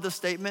along, I love this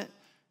statement,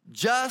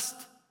 just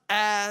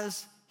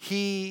as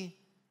he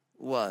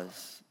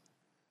was.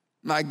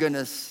 My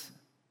goodness,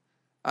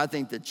 I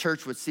think the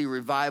church would see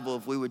revival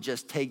if we would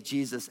just take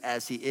Jesus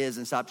as he is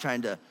and stop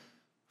trying to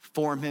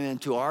form him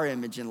into our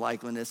image and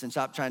likeness and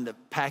stop trying to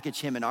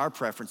package him in our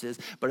preferences.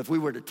 But if we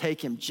were to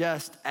take him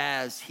just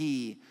as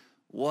he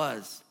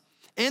was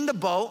in the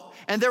boat,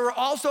 and there were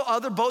also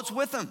other boats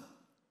with him.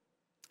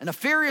 And a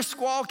furious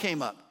squall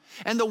came up,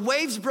 and the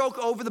waves broke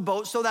over the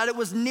boat so that it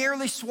was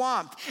nearly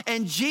swamped.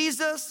 And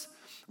Jesus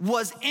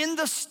was in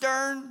the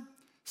stern,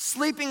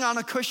 sleeping on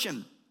a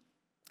cushion.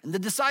 And the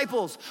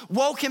disciples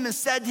woke him and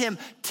said to him,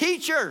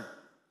 teacher,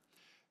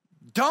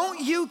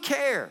 don't you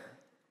care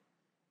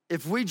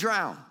if we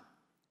drown?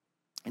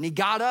 And he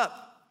got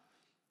up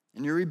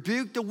and he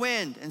rebuked the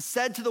wind and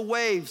said to the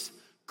waves,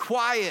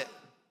 quiet,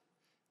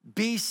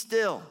 be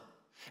still.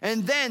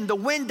 And then the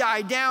wind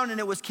died down and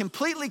it was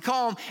completely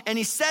calm. And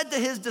he said to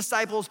his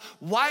disciples,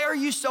 why are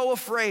you so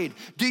afraid?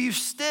 Do you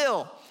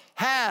still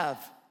have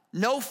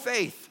no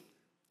faith?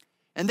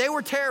 And they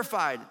were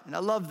terrified, and I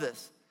love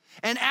this,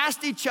 and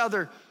asked each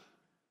other,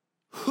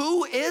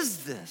 who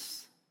is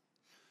this?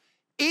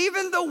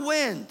 Even the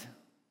wind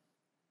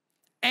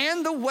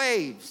and the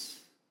waves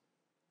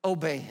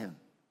obey him.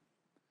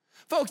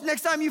 Folks,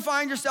 next time you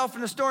find yourself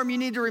in a storm, you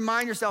need to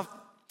remind yourself,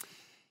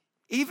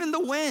 even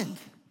the wind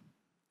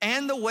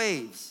and the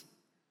waves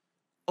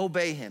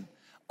obey him.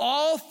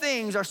 All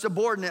things are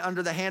subordinate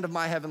under the hand of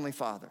my heavenly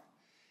Father.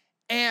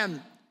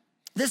 And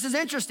this is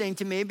interesting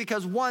to me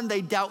because one,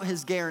 they doubt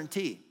his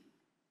guarantee.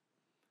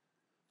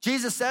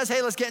 Jesus says,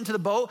 hey, let's get into the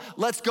boat.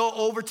 Let's go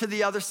over to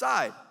the other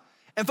side.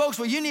 And folks,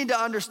 what you need to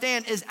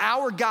understand is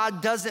our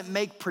God doesn't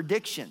make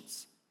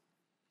predictions.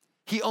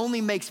 He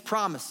only makes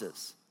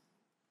promises.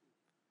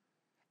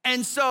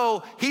 And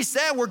so he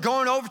said, we're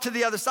going over to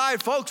the other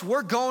side. Folks,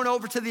 we're going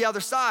over to the other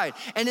side.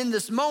 And in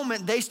this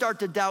moment, they start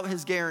to doubt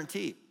his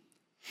guarantee.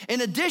 In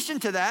addition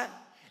to that,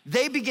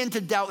 they begin to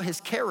doubt his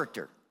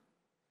character.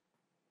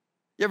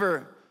 You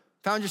ever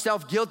found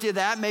yourself guilty of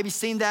that? Maybe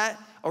seen that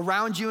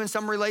around you in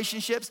some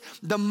relationships?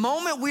 The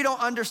moment we don't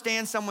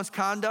understand someone's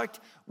conduct,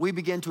 we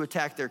begin to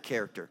attack their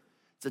character.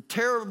 It's a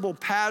terrible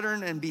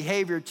pattern and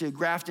behavior to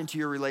graft into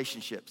your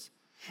relationships.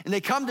 And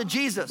they come to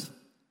Jesus.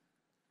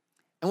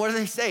 And what do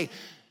they say?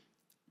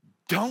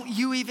 Don't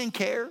you even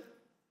care?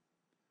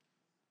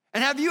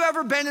 And have you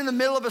ever been in the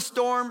middle of a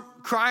storm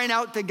crying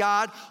out to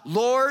God,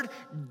 Lord,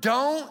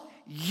 don't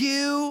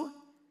you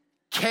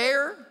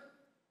care?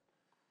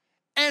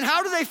 And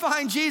how do they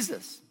find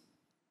Jesus?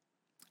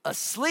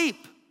 Asleep.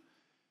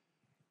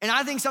 And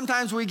I think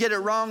sometimes we get it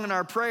wrong in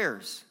our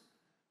prayers.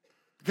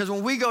 Because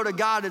when we go to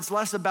God, it's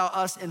less about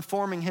us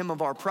informing him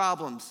of our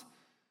problems.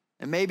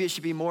 And maybe it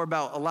should be more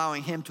about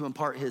allowing him to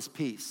impart his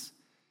peace.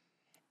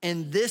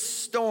 In this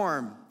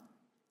storm,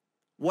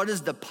 what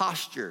is the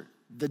posture,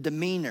 the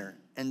demeanor,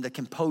 and the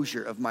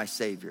composure of my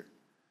Savior?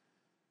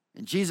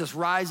 And Jesus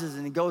rises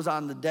and he goes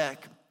on the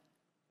deck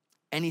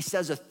and he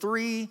says a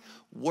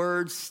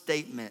 3-word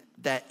statement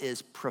that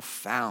is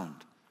profound.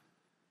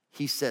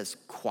 He says,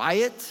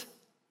 quiet,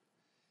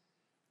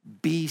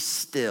 be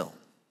still.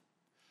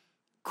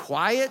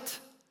 Quiet,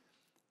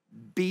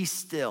 be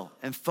still.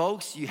 And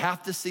folks, you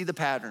have to see the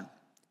pattern.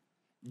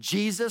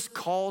 Jesus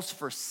calls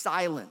for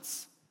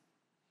silence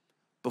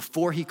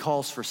before he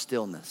calls for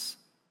stillness.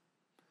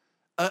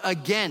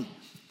 Again,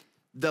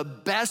 the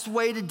best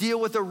way to deal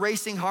with a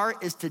racing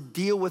heart is to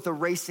deal with a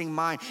racing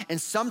mind.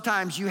 And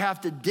sometimes you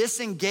have to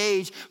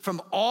disengage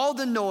from all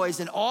the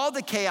noise and all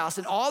the chaos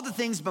and all the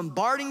things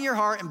bombarding your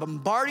heart and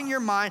bombarding your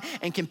mind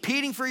and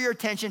competing for your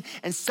attention.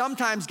 And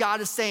sometimes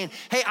God is saying,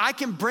 hey, I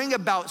can bring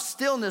about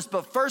stillness,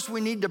 but first we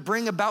need to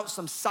bring about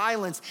some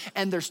silence.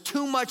 And there's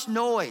too much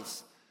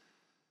noise.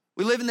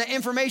 We live in the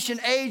information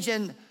age,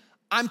 and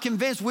I'm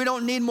convinced we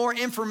don't need more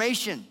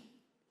information.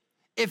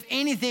 If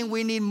anything,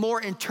 we need more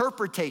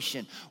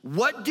interpretation.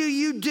 What do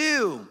you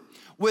do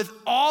with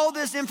all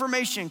this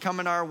information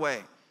coming our way?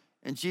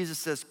 And Jesus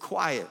says,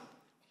 quiet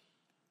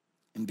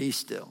and be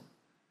still.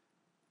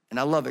 And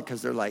I love it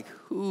because they're like,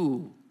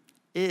 who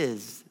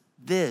is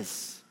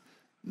this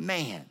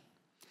man?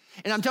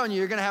 And I'm telling you,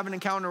 you're gonna have an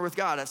encounter with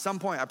God at some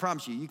point, I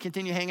promise you. You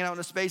continue hanging out in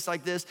a space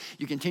like this,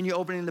 you continue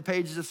opening the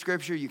pages of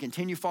Scripture, you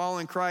continue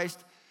following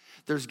Christ.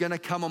 There's gonna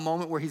come a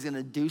moment where he's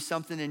gonna do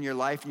something in your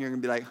life and you're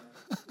gonna be like,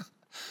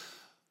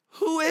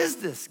 who is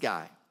this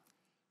guy?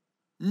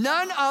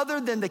 None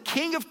other than the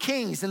King of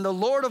Kings and the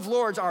Lord of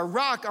Lords, our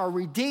rock, our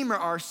redeemer,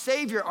 our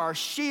savior, our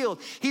shield.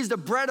 He's the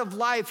bread of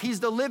life. He's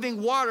the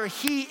living water.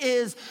 He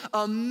is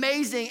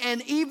amazing.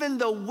 And even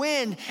the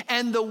wind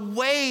and the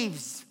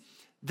waves,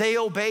 they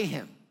obey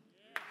him.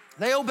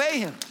 They obey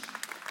him.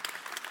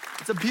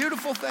 It's a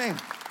beautiful thing.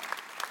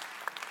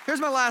 Here's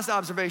my last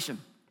observation.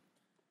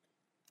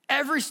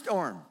 Every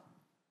storm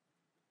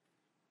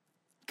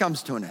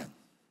comes to an end.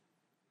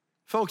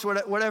 Folks,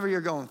 whatever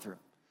you're going through,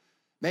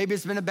 maybe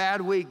it's been a bad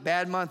week,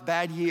 bad month,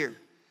 bad year.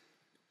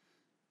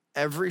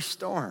 Every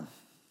storm,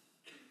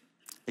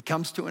 it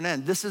comes to an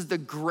end. This is the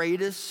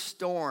greatest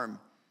storm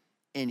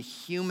in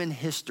human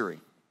history,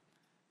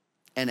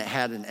 and it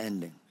had an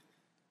ending.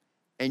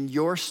 And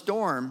your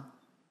storm,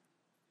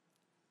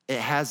 it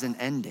has an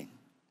ending.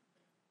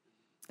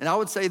 And I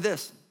would say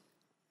this,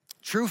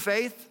 true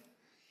faith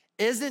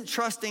isn't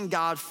trusting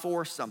God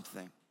for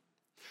something.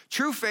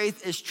 True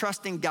faith is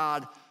trusting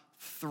God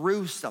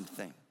through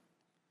something.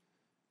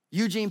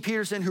 Eugene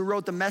Peterson, who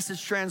wrote the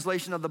Message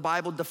translation of the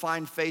Bible,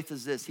 defined faith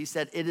as this. He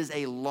said, it is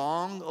a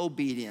long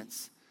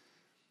obedience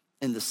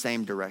in the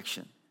same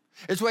direction.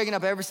 It's waking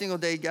up every single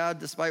day, God,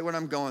 despite what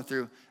I'm going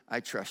through, I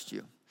trust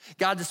you.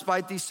 God,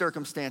 despite these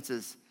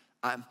circumstances,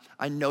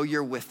 I know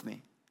you're with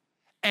me.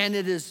 And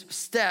it is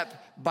step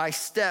by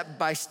step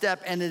by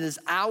step, and it is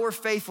our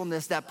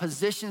faithfulness that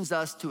positions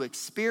us to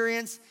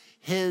experience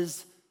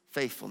his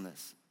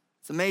faithfulness.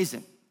 It's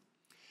amazing.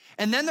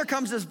 And then there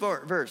comes this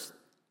verse.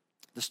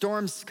 The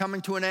storm's coming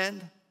to an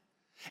end.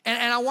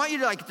 And I want you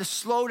to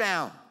slow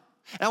down.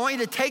 And I want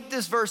you to take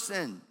this verse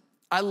in.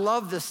 I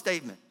love this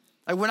statement.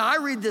 Like when I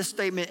read this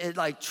statement, it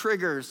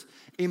triggers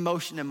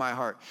emotion in my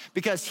heart.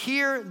 Because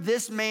here,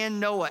 this man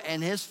Noah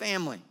and his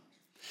family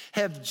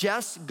have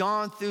just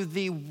gone through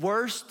the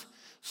worst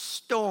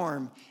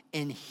storm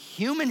in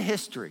human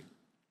history.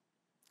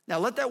 Now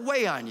let that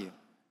weigh on you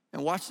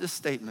and watch this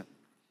statement.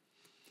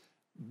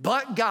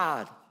 But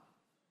God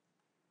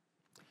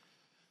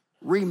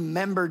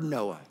remembered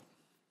Noah.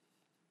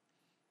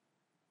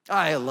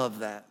 I love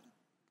that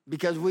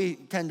because we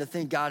tend to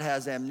think God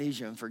has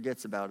amnesia and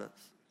forgets about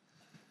us.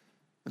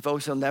 And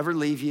folks, he'll never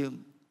leave you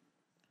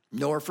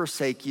nor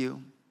forsake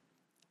you.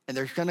 And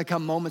there's gonna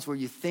come moments where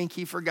you think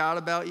he forgot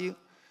about you.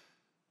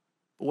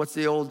 But what's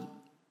the old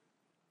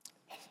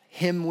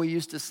hymn we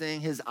used to sing?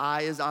 His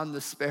eye is on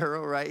the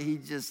sparrow, right?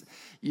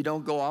 You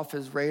don't go off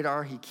his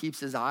radar. He keeps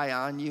his eye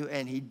on you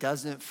and he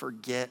doesn't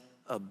forget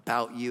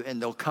about you.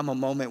 And there'll come a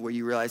moment where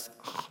you realize,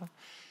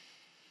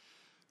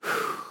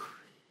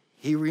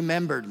 he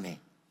remembered me.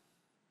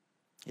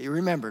 He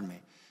remembered me.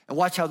 And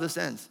watch how this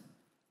ends.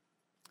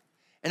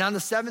 And on the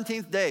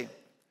 17th day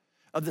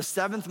of the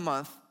 7th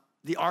month,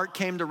 the ark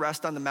came to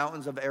rest on the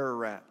mountains of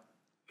Ararat.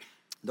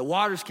 The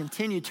waters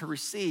continued to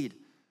recede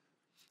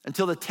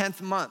until the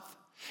 10th month.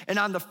 And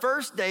on the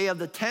first day of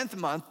the 10th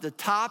month, the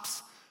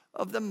tops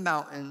of the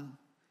mountain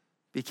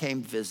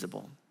became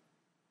visible.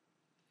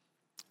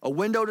 A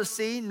window to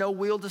see, no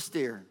wheel to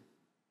steer.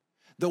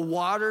 The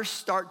waters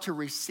start to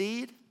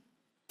recede.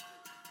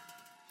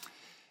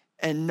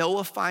 And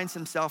Noah finds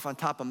himself on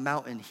top of a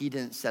mountain he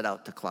didn't set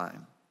out to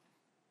climb.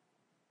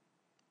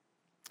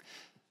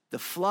 The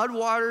flood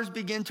waters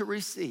begin to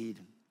recede.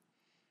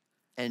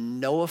 And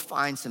Noah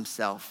finds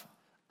himself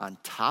on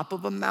top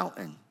of a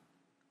mountain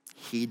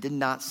he did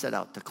not set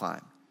out to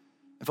climb.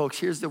 And folks,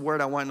 here's the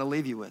word I want to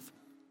leave you with.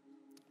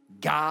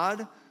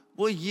 God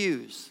will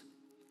use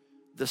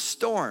the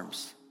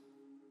storms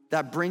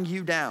that bring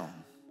you down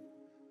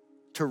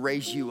to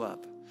raise you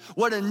up.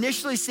 What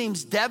initially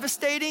seems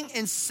devastating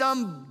in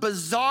some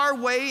bizarre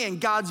way in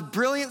God's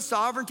brilliant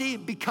sovereignty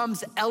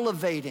becomes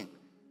elevating.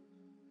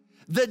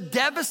 The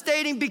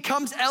devastating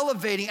becomes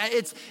elevating.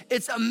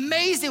 It's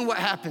amazing what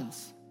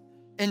happens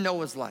in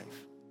Noah's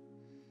life.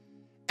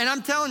 And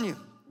I'm telling you,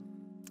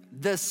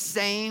 the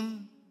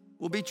same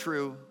will be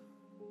true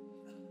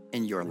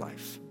in your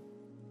life.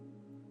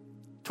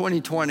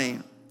 2020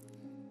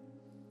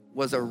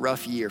 was a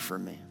rough year for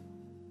me.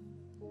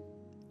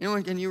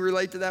 Anyone, can you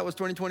relate to that? Was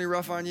 2020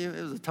 rough on you?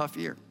 It was a tough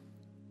year.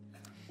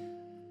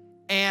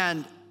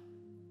 And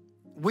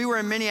we were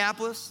in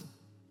Minneapolis,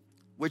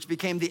 which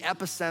became the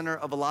epicenter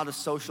of a lot of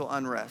social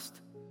unrest.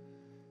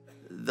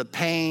 The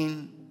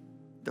pain,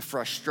 the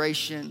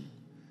frustration,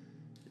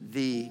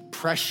 the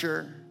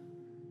pressure,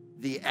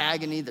 the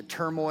agony, the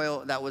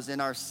turmoil that was in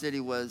our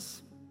city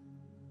was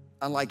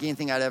unlike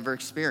anything I'd ever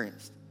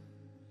experienced.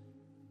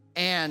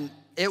 And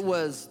it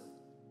was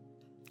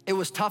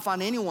tough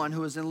on anyone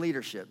who was in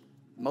leadership.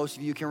 Most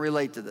of you can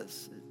relate to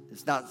this.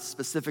 It's not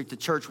specific to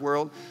church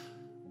world.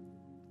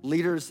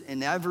 Leaders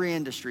in every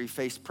industry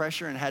faced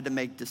pressure and had to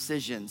make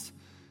decisions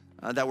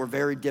that were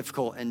very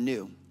difficult and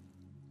new.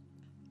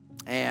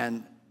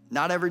 And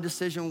not every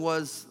decision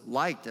was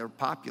liked or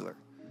popular.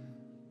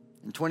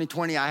 In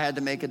 2020, I had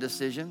to make a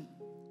decision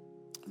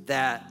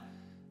that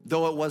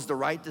though it was the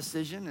right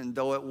decision and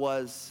though it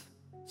was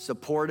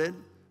supported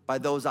by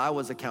those I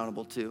was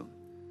accountable to,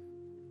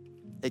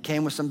 it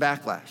came with some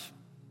backlash.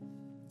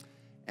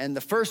 And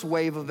the first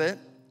wave of it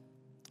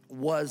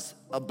was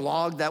a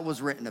blog that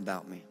was written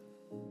about me.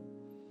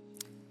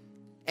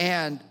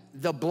 And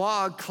the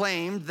blog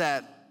claimed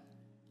that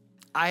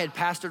I had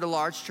pastored a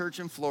large church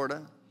in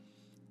Florida,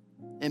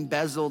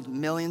 embezzled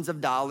millions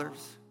of dollars,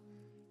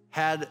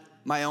 had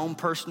my own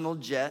personal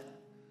jet,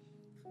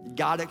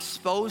 got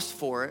exposed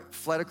for it,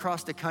 fled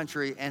across the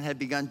country, and had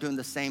begun doing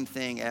the same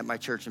thing at my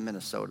church in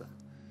Minnesota.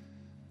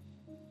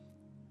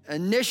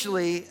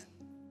 Initially,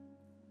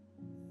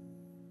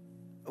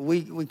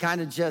 we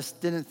kind of just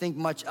didn't think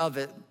much of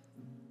it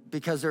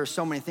because there are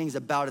so many things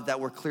about it that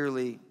were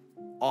clearly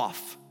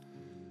off.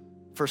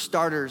 For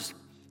starters,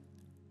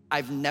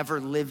 I've never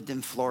lived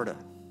in Florida.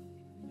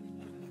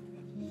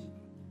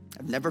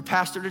 I've never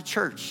pastored a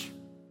church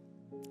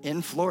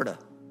in Florida.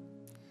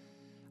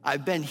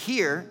 I've been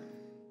here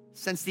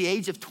since the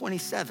age of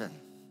 27.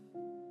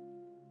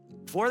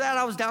 Before that,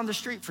 I was down the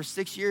street for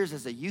 6 years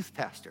as a youth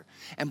pastor.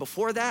 And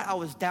before that, I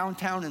was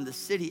downtown in the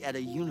city at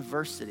a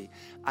university.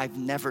 I've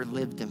never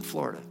lived in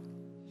Florida.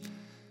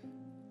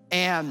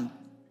 And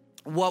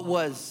what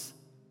was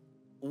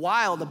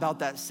wild about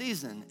that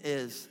season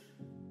is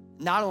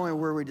not only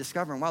were we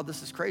discovering, wow,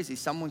 this is crazy.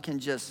 Someone can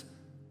just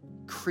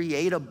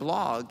create a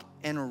blog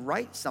and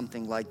write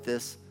something like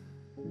this.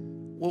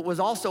 What was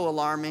also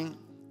alarming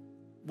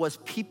was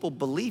people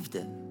believed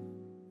it.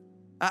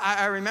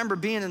 I remember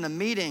being in a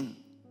meeting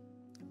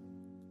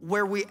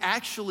where we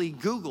actually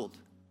Googled,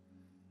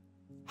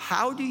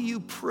 how do you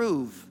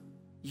prove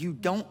you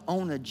don't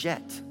own a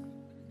jet?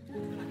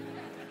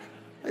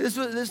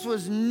 This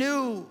was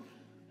new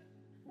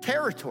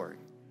territory.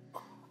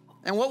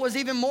 And what was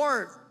even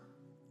more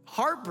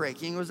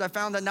heartbreaking was I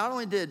found that not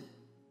only did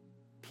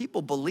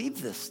people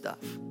believe this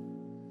stuff,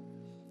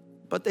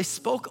 but they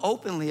spoke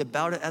openly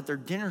about it at their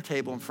dinner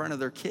table in front of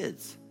their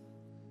kids.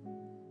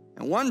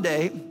 And one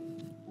day,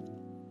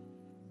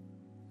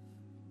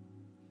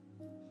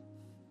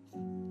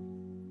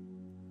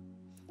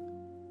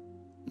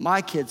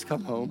 my kids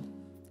come home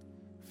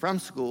from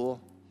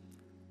school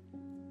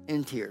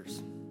in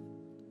tears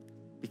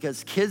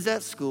because kids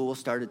at school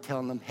started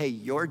telling them, hey,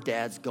 your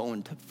dad's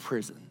going to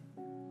prison.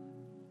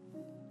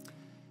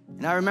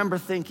 And I remember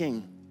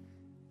thinking,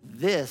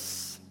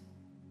 this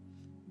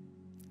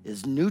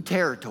is new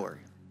territory.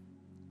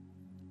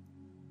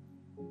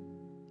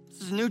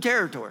 This is new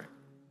territory.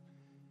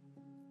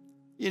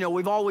 You know,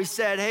 we've always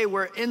said, hey,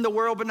 we're in the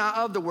world, but not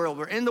of the world.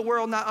 We're in the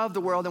world, not of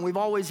the world. And we've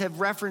always have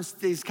referenced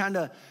these kind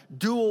of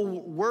dual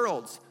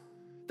worlds,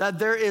 that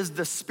there is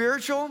the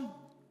spiritual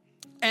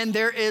and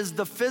there is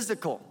the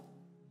physical.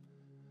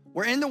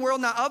 We're in the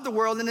world, not of the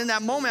world. And in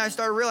that moment, I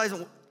started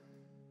realizing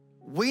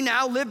we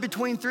now live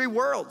between three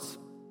worlds: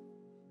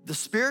 the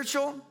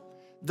spiritual,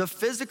 the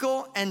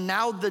physical, and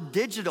now the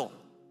digital.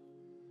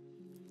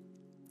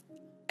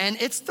 And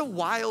it's the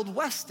Wild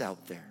West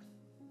out there.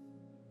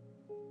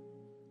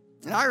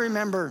 And I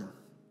remember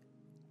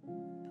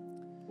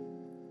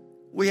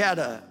we had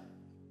a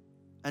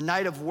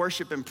night of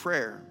worship and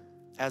prayer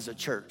as a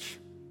church.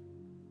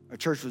 Our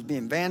church was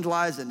being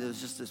vandalized, and it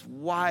was just this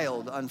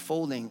wild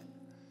unfolding.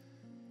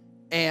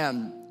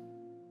 And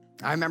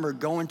I remember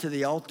going to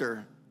the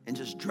altar and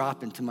just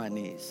dropping to my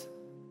knees.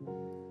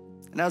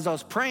 And as I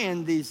was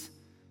praying, these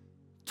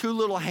two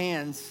little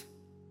hands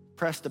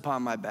pressed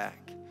upon my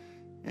back.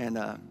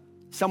 And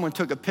someone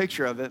took a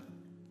picture of it.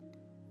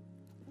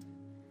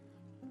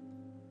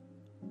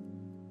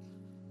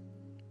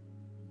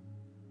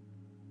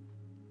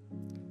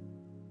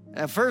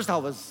 At first I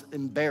was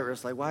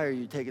embarrassed, like, why are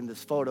you taking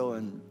this photo?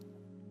 And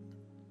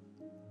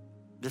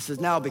this has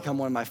now become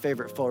one of my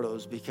favorite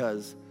photos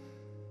because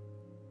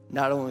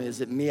not only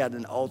is it me at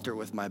an altar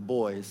with my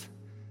boys,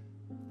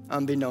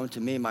 unbeknown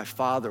to me, my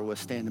father was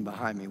standing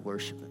behind me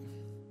worshiping.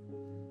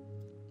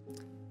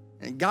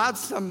 And God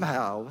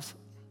somehow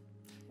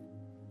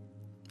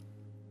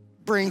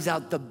brings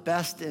out the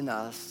best in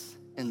us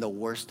in the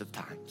worst of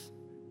times.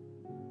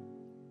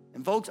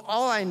 And folks,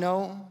 all I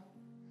know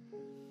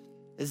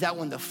is that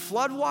when the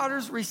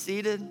floodwaters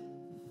receded,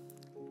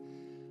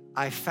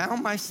 I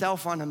found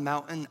myself on a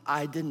mountain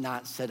I did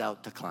not set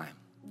out to climb.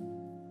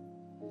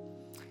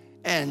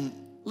 And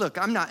look,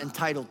 I'm not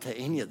entitled to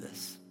any of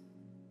this.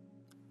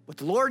 What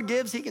the Lord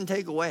gives, he can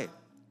take away.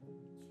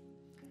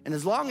 And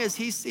as long as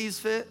he sees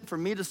fit for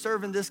me to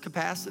serve in this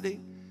capacity,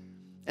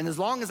 and as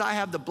long as I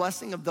have the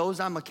blessing of those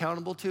I'm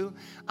accountable to,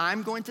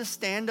 I'm going to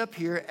stand up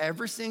here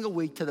every single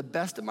week to the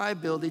best of my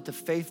ability to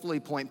faithfully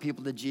point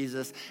people to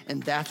Jesus,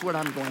 and that's what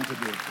I'm going to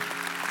do.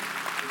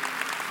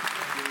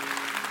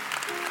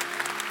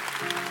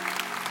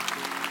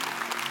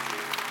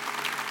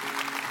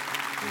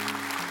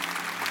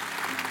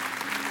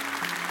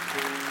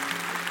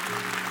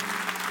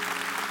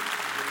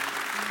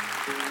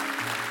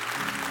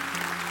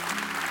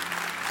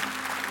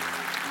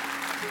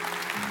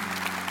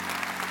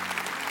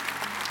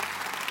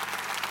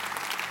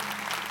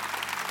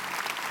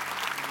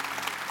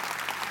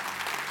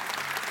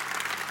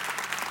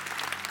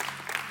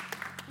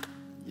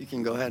 You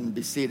can go ahead and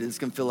be seated. It's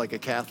going to feel like a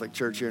Catholic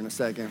church here in a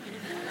second.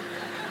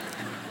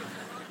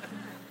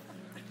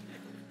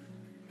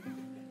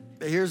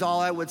 But here's all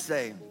I would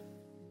say.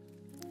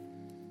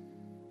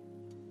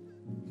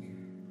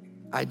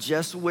 I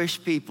just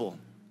wish people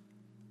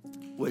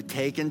would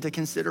take into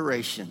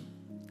consideration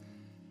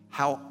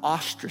how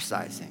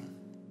ostracizing,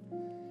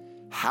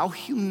 how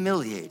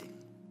humiliating,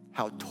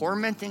 how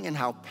tormenting, and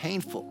how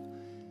painful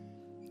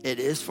it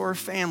is for a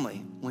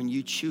family when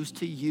you choose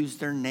to use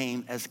their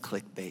name as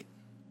clickbait.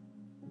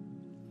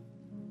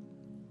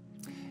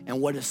 And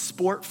what is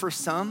sport for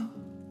some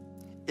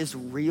is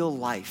real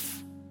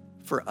life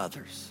for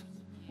others.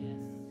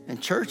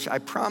 And church, I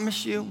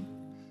promise you,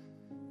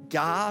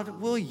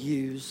 God will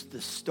use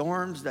the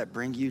storms that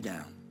bring you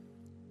down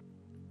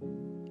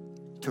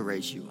to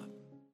raise you up.